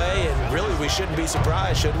along the way, and really we shouldn't be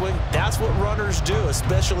surprised, should we? That's what runners do,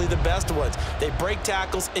 especially the best ones. They break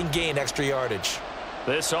tackles and gain extra yardage.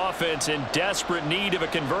 This offense in desperate need of a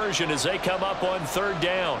conversion as they come up on 3rd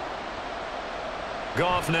down.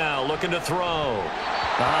 Goff now looking to throw.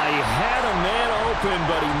 He had a man open,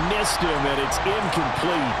 but he missed him, and it's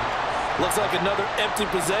incomplete. Looks like another empty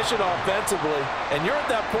possession offensively, and you're at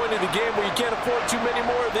that point in the game where you can't afford too many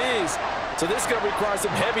more of these. So this is going to require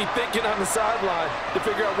some heavy thinking on the sideline to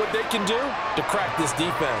figure out what they can do to crack this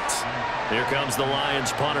defense. Here comes the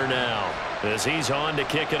Lions punter now as he's on to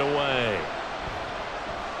kick it away.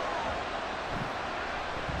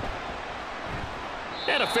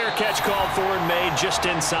 And a fair catch called for and made just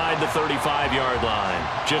inside the 35-yard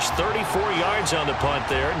line. Just 34 yards on the punt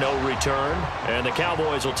there, no return. And the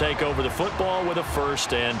Cowboys will take over the football with a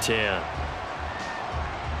 1st and 10.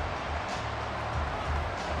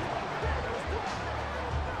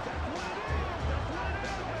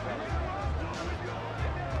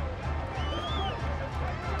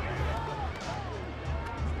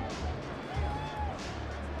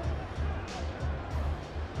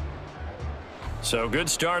 So good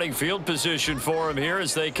starting field position for him here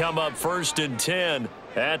as they come up 1st and 10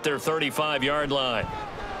 at their 35-yard line.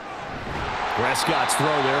 Prescott's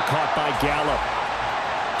throw there caught by Gallup.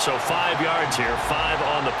 So 5 yards here, 5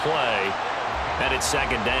 on the play, and it's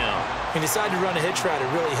 2nd down. He decided to run a hitch route.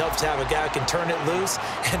 It really helps to have a guy who can turn it loose,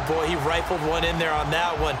 and boy, he rifled one in there on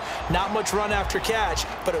that one. Not much run after catch,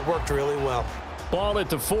 but it worked really well. Ball at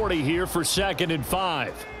the 40 here for 2nd and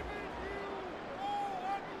 5.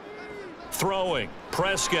 Throwing,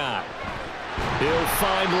 Prescott. He'll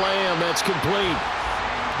find Lamb. That's complete.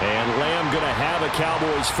 And Lamb going to have a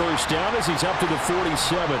Cowboys 1st down as he's up to the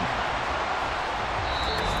 47.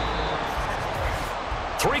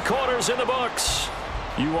 3 quarters in the books.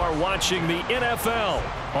 You are watching the NFL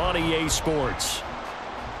on EA Sports.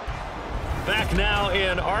 Back now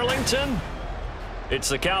in Arlington. It's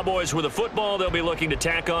the Cowboys with the football. They'll be looking to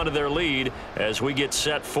tack onto their lead as we get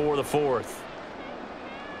set for the 4th.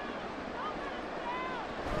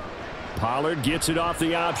 Pollard gets it off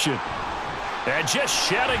the option. And just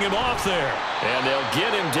shutting him off there. And they'll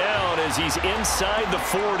get him down as he's inside the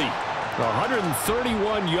 40.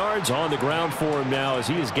 131 yards on the ground for him now as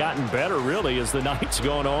he has gotten better, really, as the night's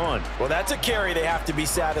gone on. Well, that's a carry they have to be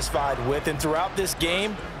satisfied with. And throughout this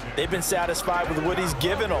game, they've been satisfied with what he's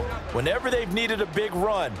given them. Whenever they've needed a big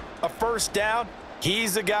run, a 1st down,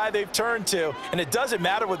 he's the guy they've turned to. And it doesn't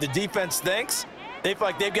matter what the defense thinks. They feel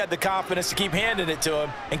like they've got the confidence to keep handing it to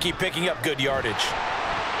him and keep picking up good yardage.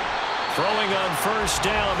 Throwing on 1st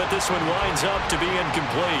down, but this one winds up to be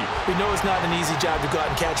incomplete. We know it's not an easy job to go out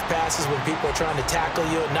and catch passes when people are trying to tackle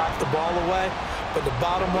you and knock the ball away. But the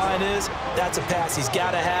bottom line is that's a pass he's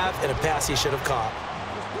got to have and a pass he should have caught.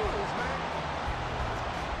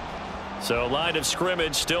 So line of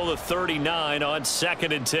scrimmage still the 39 on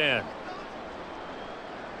 2nd and 10.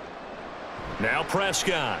 Now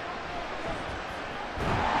Prescott.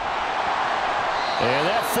 And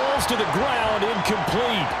that falls to the ground,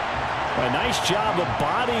 incomplete. A nice job of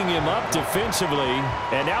bodying him up defensively,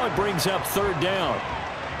 and now it brings up 3rd down.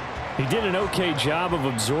 He did an okay job of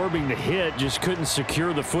absorbing the hit, just couldn't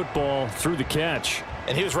secure the football through the catch.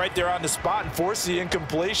 And he was right there on the spot and forced the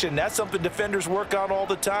incompletion. That's something defenders work on all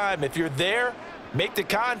the time. If you're there, make the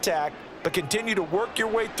contact, but continue to work your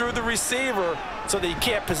way through the receiver so that you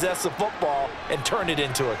can't possess the football and turn it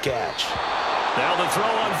into a catch. Now the throw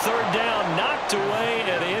on third down, knocked away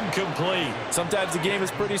and incomplete. Sometimes the game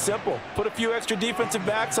is pretty simple. Put a few extra defensive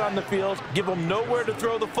backs on the field, give them nowhere to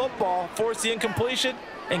throw the football, force the incompletion,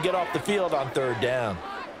 and get off the field on third down.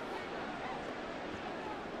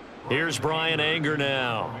 Here's Brian Anger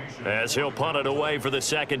now as he'll punt it away for the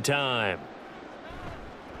second time.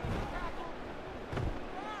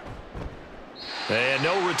 And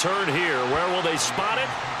no return here. Where will they spot it?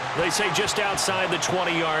 They say just outside the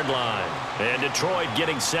 20-yard line. And Detroit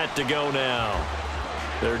getting set to go now.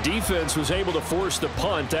 Their defense was able to force the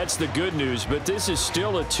punt. That's the good news. But this is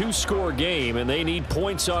still a two-score game, and they need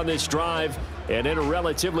points on this drive and in a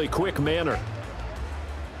relatively quick manner.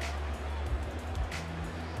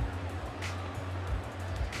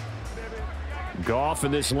 Goff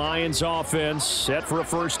and this Lions offense set for a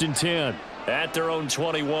 1st and 10. At their own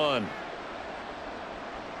 21.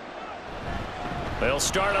 They'll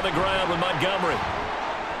start on the ground with Montgomery.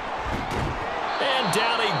 And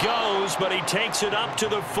down he goes, but he takes it up to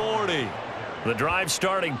the 40. The drive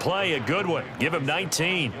starting play, a good one. Give him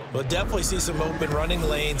 19. We'll definitely see some open running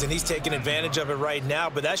lanes, and he's taking advantage of it right now,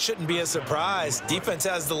 but that shouldn't be a surprise. Defense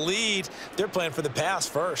has the lead. They're playing for the pass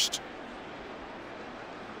first.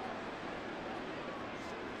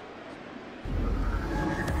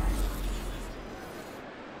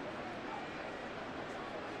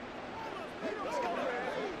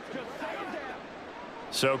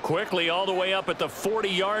 So quickly all the way up at the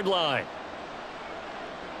 40-yard line.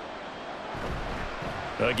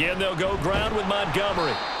 Again, they'll go ground with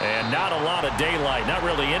Montgomery. And not a lot of daylight. Not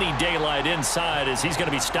really any daylight inside as he's going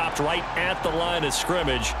to be stopped right at the line of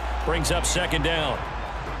scrimmage. Brings up second down.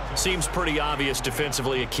 Seems pretty obvious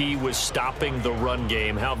defensively a key was stopping the run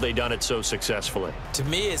game. How have they done it so successfully? To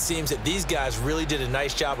me, it seems that these guys really did a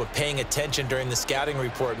nice job of paying attention during the scouting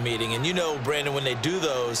report meeting. And you know, Brandon, when they do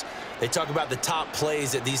those, they talk about the top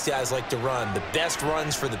plays that these guys like to run. The best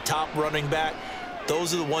runs for the top running back,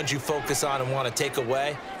 those are the ones you focus on and want to take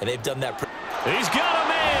away. And they've done that. He's got a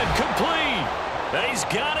man, complete. And he's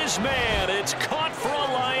got his man. It's caught for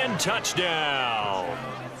a Lion touchdown.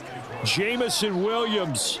 Jamison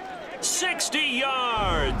Williams, 60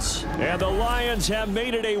 yards. and the Lions have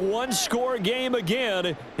made it a one-score game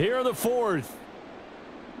again here in the 4th.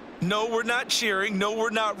 No, we're not cheering. No,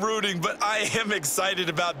 we're not rooting, but I am excited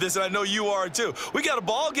about this, and I know you are too. We got a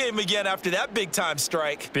ball game again after that big-time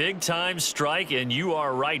strike. Big-time strike, and you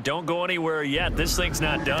are right. Don't go anywhere yet. This thing's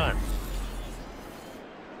not done.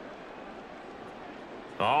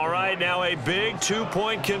 All right, now a big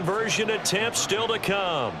 2-point conversion attempt still to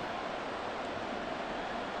come.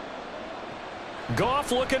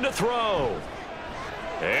 Goff looking to throw.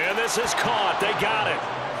 And this is caught. They got it.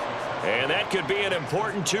 And that could be an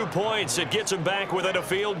important 2 points. It gets him back within a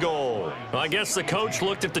field goal. I guess the coach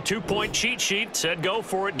looked at the 2-point cheat sheet, said go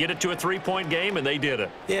for it, get it to a 3-point game, and they did it.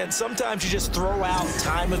 Yeah, and sometimes you just throw out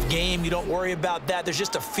time of game. You don't worry about that. There's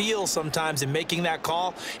just a feel sometimes in making that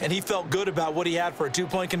call, and he felt good about what he had for a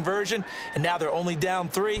 2-point conversion, and now they're only down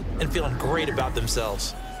 3 and feeling great about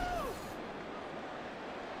themselves.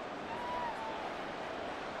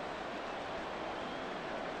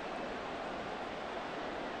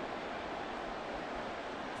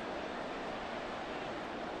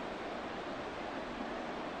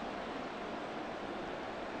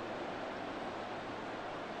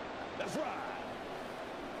 That's right.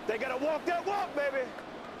 They got to walk that walk, baby.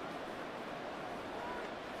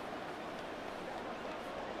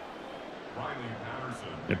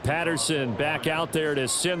 And Patterson back out there to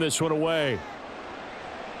send this one away.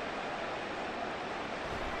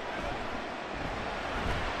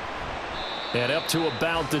 And up to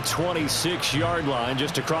about the 26-yard line,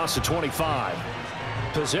 just across the 25.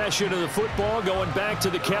 Possession of the football going back to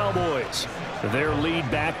the Cowboys. Their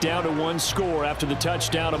lead back down to 1 score after the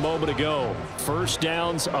touchdown a moment ago. First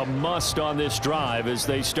down's a must on this drive as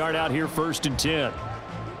they start out here 1st and 10.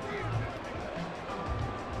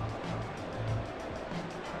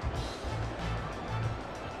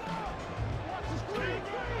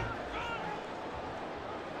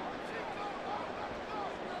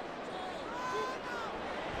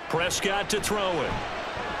 Prescott to throw it.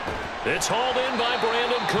 It's hauled in by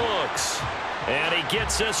Brandon Cooks. And he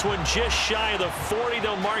gets this one just shy of the 40.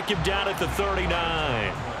 They'll mark him down at the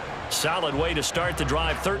 39. Solid way to start the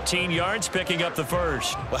drive. 13 yards, picking up the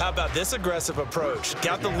first. Well, how about this aggressive approach?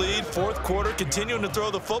 Got the lead, 4th quarter, continuing to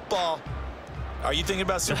throw the football. Are you thinking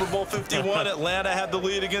about Super Bowl 51? Atlanta had the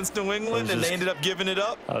lead against New England, and they ended up giving it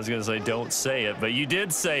up? I was going to say don't say it, but you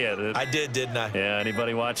did say it. I did, didn't I? Yeah,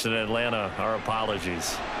 anybody watching Atlanta, our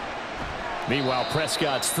apologies. Meanwhile,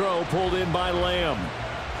 Prescott's throw pulled in by Lamb.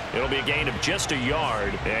 It'll be a gain of just a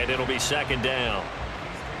yard, and it'll be second down.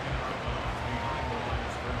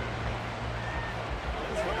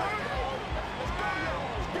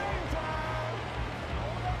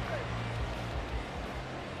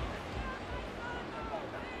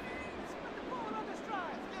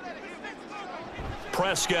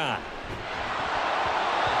 Prescott.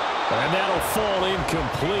 And that'll fall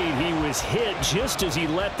incomplete. He was hit just as he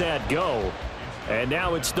let that go. And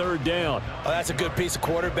now it's third down. Oh, that's a good piece of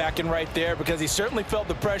quarterbacking right there because he certainly felt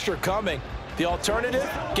the pressure coming. The alternative,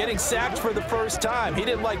 getting sacked for the first time. He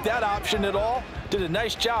didn't like that option at all. Did a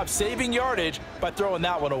nice job saving yardage by throwing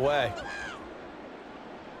that one away.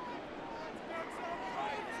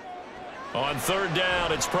 On third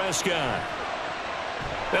down, it's Prescott.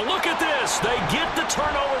 Now look at this. They get the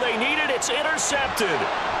turnover they needed. It's intercepted.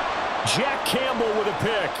 Jack Campbell with a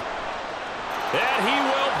pick. And he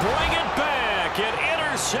will bring it back. An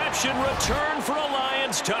interception return for a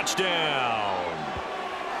Lions touchdown.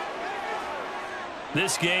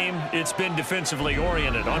 This game, it's been defensively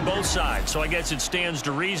oriented on both sides, so I guess it stands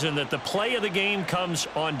to reason that the play of the game comes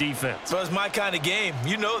on defense. So it's my kind of game.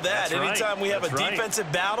 You know that. That's Anytime right. we have That's a right. defensive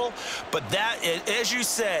battle, but that, as you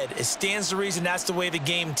said, it stands to reason that's the way the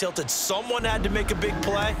game tilted. Someone had to make a big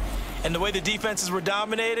play, and the way the defenses were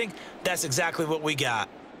dominating, that's exactly what we got.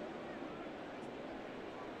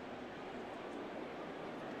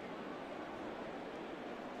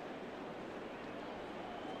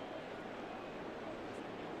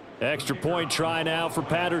 Extra point try now for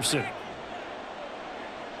Patterson.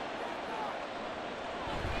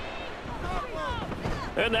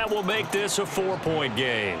 And that will make this a 4-point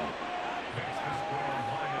game.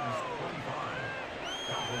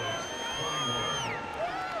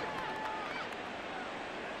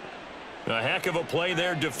 A heck of a play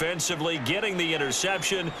there defensively, getting the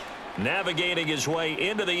interception, navigating his way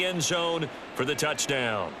into the end zone for the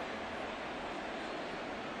touchdown.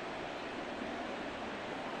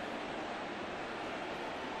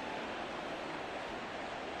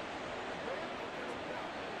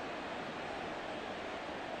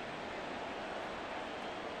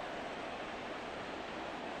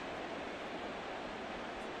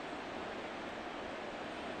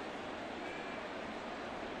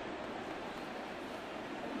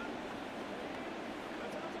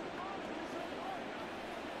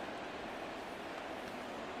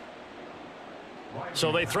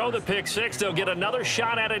 So they throw the pick six. They'll get another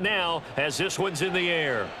shot at it now as this one's in the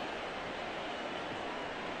air.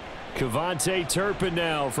 Kevontae Turpin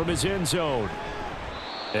now from his end zone.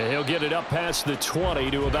 And he'll get it up past the 20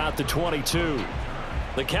 to about the 22.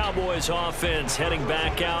 The Cowboys offense heading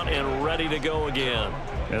back out and ready to go again.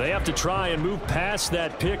 And they have to try and move past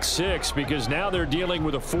that pick six because now they're dealing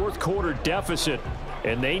with a fourth quarter deficit.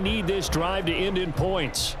 And they need this drive to end in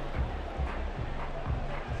points.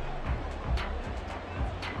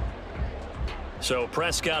 So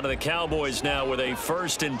Prescott and the Cowboys now with a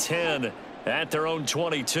 1st and 10 at their own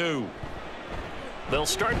 22. They'll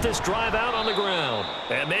start this drive out on the ground.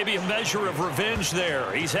 And maybe a measure of revenge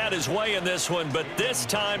there. He's had his way in this one, but this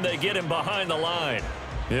time they get him behind the line.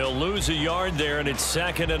 He'll lose a yard there, and it's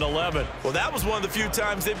 2nd and 11. Well, that was one of the few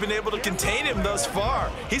times they've been able to contain him thus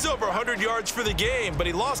far. He's over 100 yards for the game, but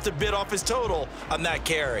he lost a bit off his total on that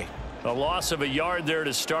carry. A loss of a yard there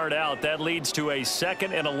to start out. That leads to a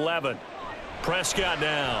 2nd and 11. Prescott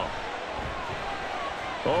now.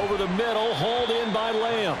 Over the middle, hauled in by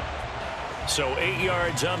Lamb. So 8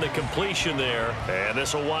 yards on the completion there, and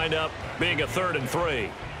this will wind up being a 3rd and 3.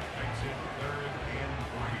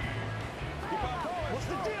 What's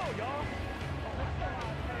the deal, y'all?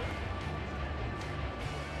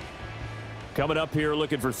 Coming up here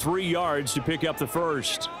looking for 3 yards to pick up the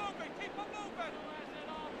first.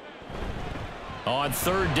 On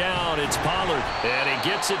 3rd down, it's Pollard. And he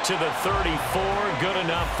gets it to the 34. Good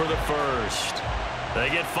enough for the first. They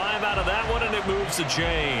get 5 out of that one, and it moves to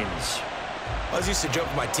James. I was used to joke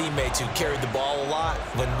with my teammates who carried the ball a lot.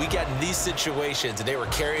 When we got in these situations and they were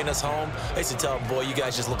carrying us home, I used to tell them, boy, you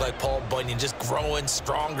guys just look like Paul Bunyan, just growing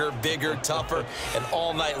stronger, bigger, tougher. And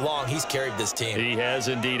all night long, he's carried this team. He has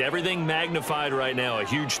indeed. Everything magnified right now. A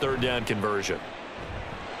huge 3rd down conversion.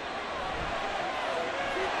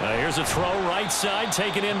 Here's a throw right side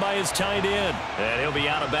taken in by his tight end. And he'll be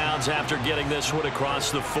out of bounds after getting this one across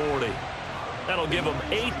the 40. That'll give them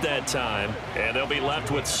 8 that time, and they'll be left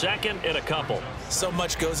with second and a couple. So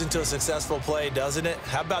much goes into a successful play, doesn't it?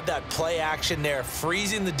 How about that play action there,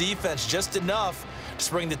 freezing the defense just enough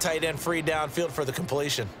to bring the tight end free downfield for the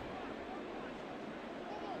completion.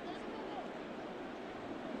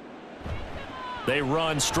 They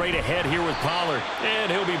run straight ahead here with Pollard,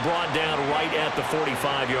 and he'll be brought down right at the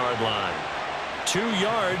 45-yard line. 2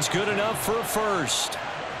 yards, good enough for a first.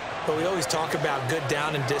 But we always talk about good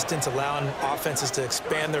down and distance, allowing offenses to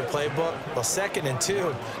expand their playbook. Well, 2nd and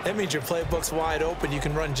 2, that means your playbook's wide open. You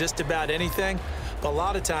can run just about anything. But a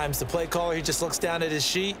lot of times, the play caller, he just looks down at his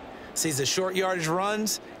sheet, sees the short yardage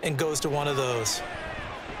runs, and goes to one of those.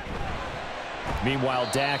 Meanwhile,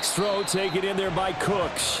 Dak's throw taken in there by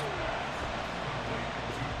Cooks.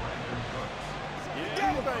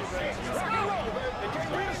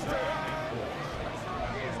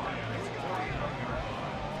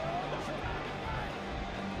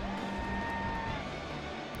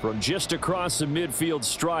 From just across the midfield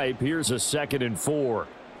stripe, here's a 2nd and 4.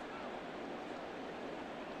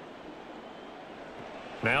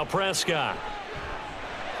 Now Prescott.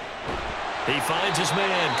 He finds his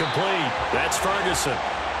man, complete. That's Ferguson.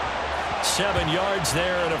 7 yards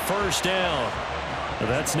there and a first down.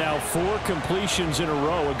 That's now 4 completions in a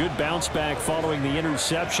row. A good bounce back following the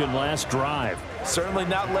interception last drive. Certainly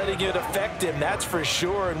not letting it affect him, that's for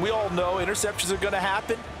sure. And we all know interceptions are going to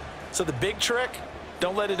happen. So the big trick,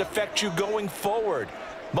 don't let it affect you going forward.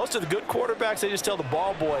 Most of the good quarterbacks, they just tell the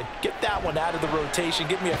ball boy, get that one out of the rotation,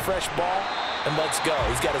 give me a fresh ball, and let's go.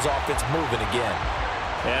 He's got his offense moving again.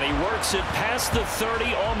 And he works it past the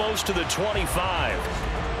 30, almost to the 25.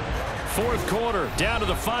 4th quarter, down to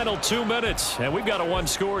the final 2 minutes, and we've got a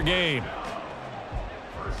 1-score game.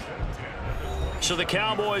 So the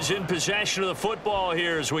Cowboys in possession of the football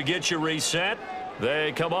here as we get you reset.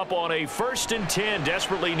 They come up on a 1st and 10,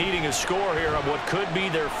 desperately needing a score here on what could be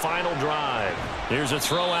their final drive. Here's a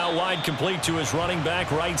throw out wide, complete to his running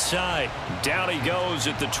back right side. Down he goes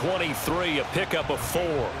at the 23, a pickup of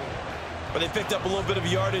 4. But they picked up a little bit of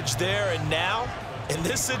yardage there, and now, in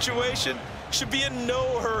this situation, should be in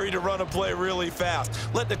no hurry to run a play really fast.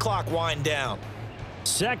 Let the clock wind down.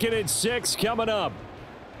 2nd and 6 coming up.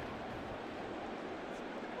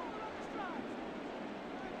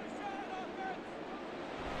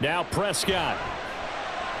 Now Prescott.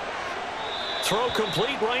 Throw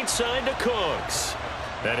complete right side to Cooks.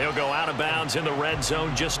 And he'll go out of bounds in the red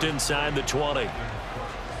zone just inside the 20.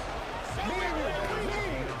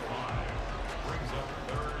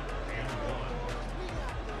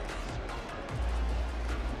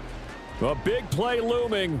 A big play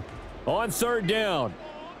looming on 3rd down.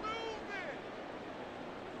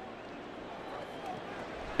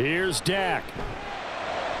 Here's Dak.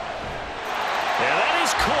 And that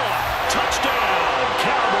is caught. Touchdown,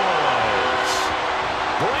 Cowboys.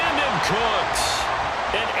 Brandon Cooks,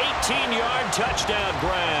 an 18-yard touchdown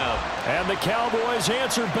grab. And the Cowboys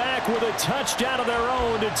answer back with a touchdown of their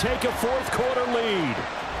own to take a 4th quarter lead.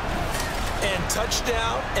 And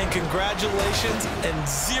touchdown and congratulations and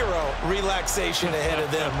 0 relaxation ahead of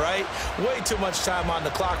them, right? Way too much time on the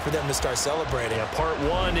clock for them to start celebrating. Yeah, part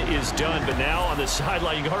 1 is done, but now on the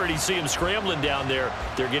sideline, you can already see them scrambling down there.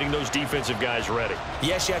 They're getting those defensive guys ready.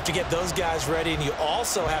 Yes, you have to get those guys ready, and you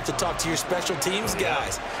also have to talk to your special teams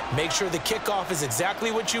guys. Make sure the kickoff is exactly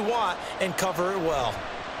what you want and cover it well.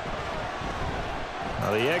 Now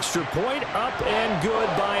the extra point up and good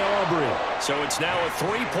by Aubrey. So it's now a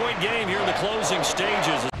 3-point game here in the closing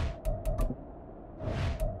stages.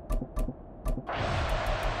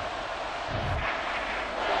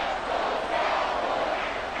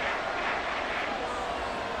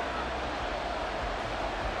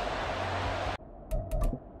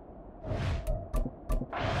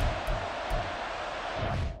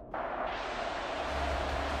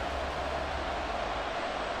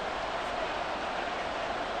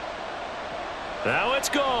 Now it's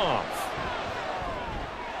Goff.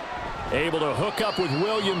 Able to hook up with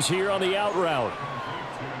Williams here on the out route.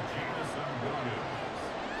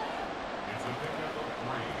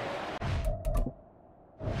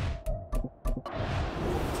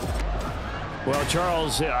 Well,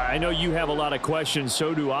 Charles, I know you have a lot of questions.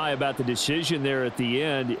 So do I about the decision there at the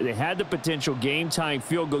end. They had the potential game-tying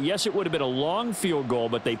field goal. Yes, it would have been a long field goal,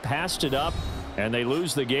 but they passed it up, and they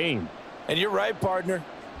lose the game. And you're right, partner.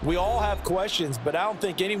 We all have questions, but I don't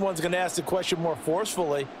think anyone's going to ask the question more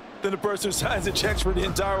forcefully than the person who signs the checks for the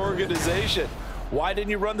entire organization. Why didn't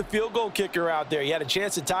you run the field goal kicker out there? You had a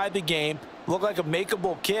chance to tie the game. Looked like a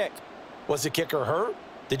makeable kick. Was the kicker hurt?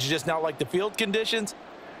 Did you just not like the field conditions?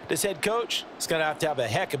 This head coach is going to have a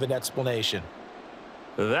heck of an explanation.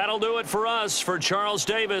 That'll do it for us. For Charles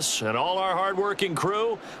Davis and all our hardworking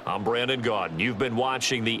crew, I'm Brandon Gaudin. You've been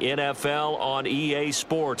watching the NFL on EA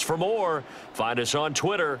Sports. For more, find us on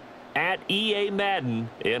Twitter at EA Madden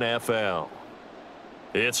NFL.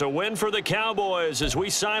 It's a win for the Cowboys as we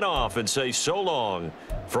sign off and say so long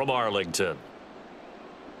from Arlington.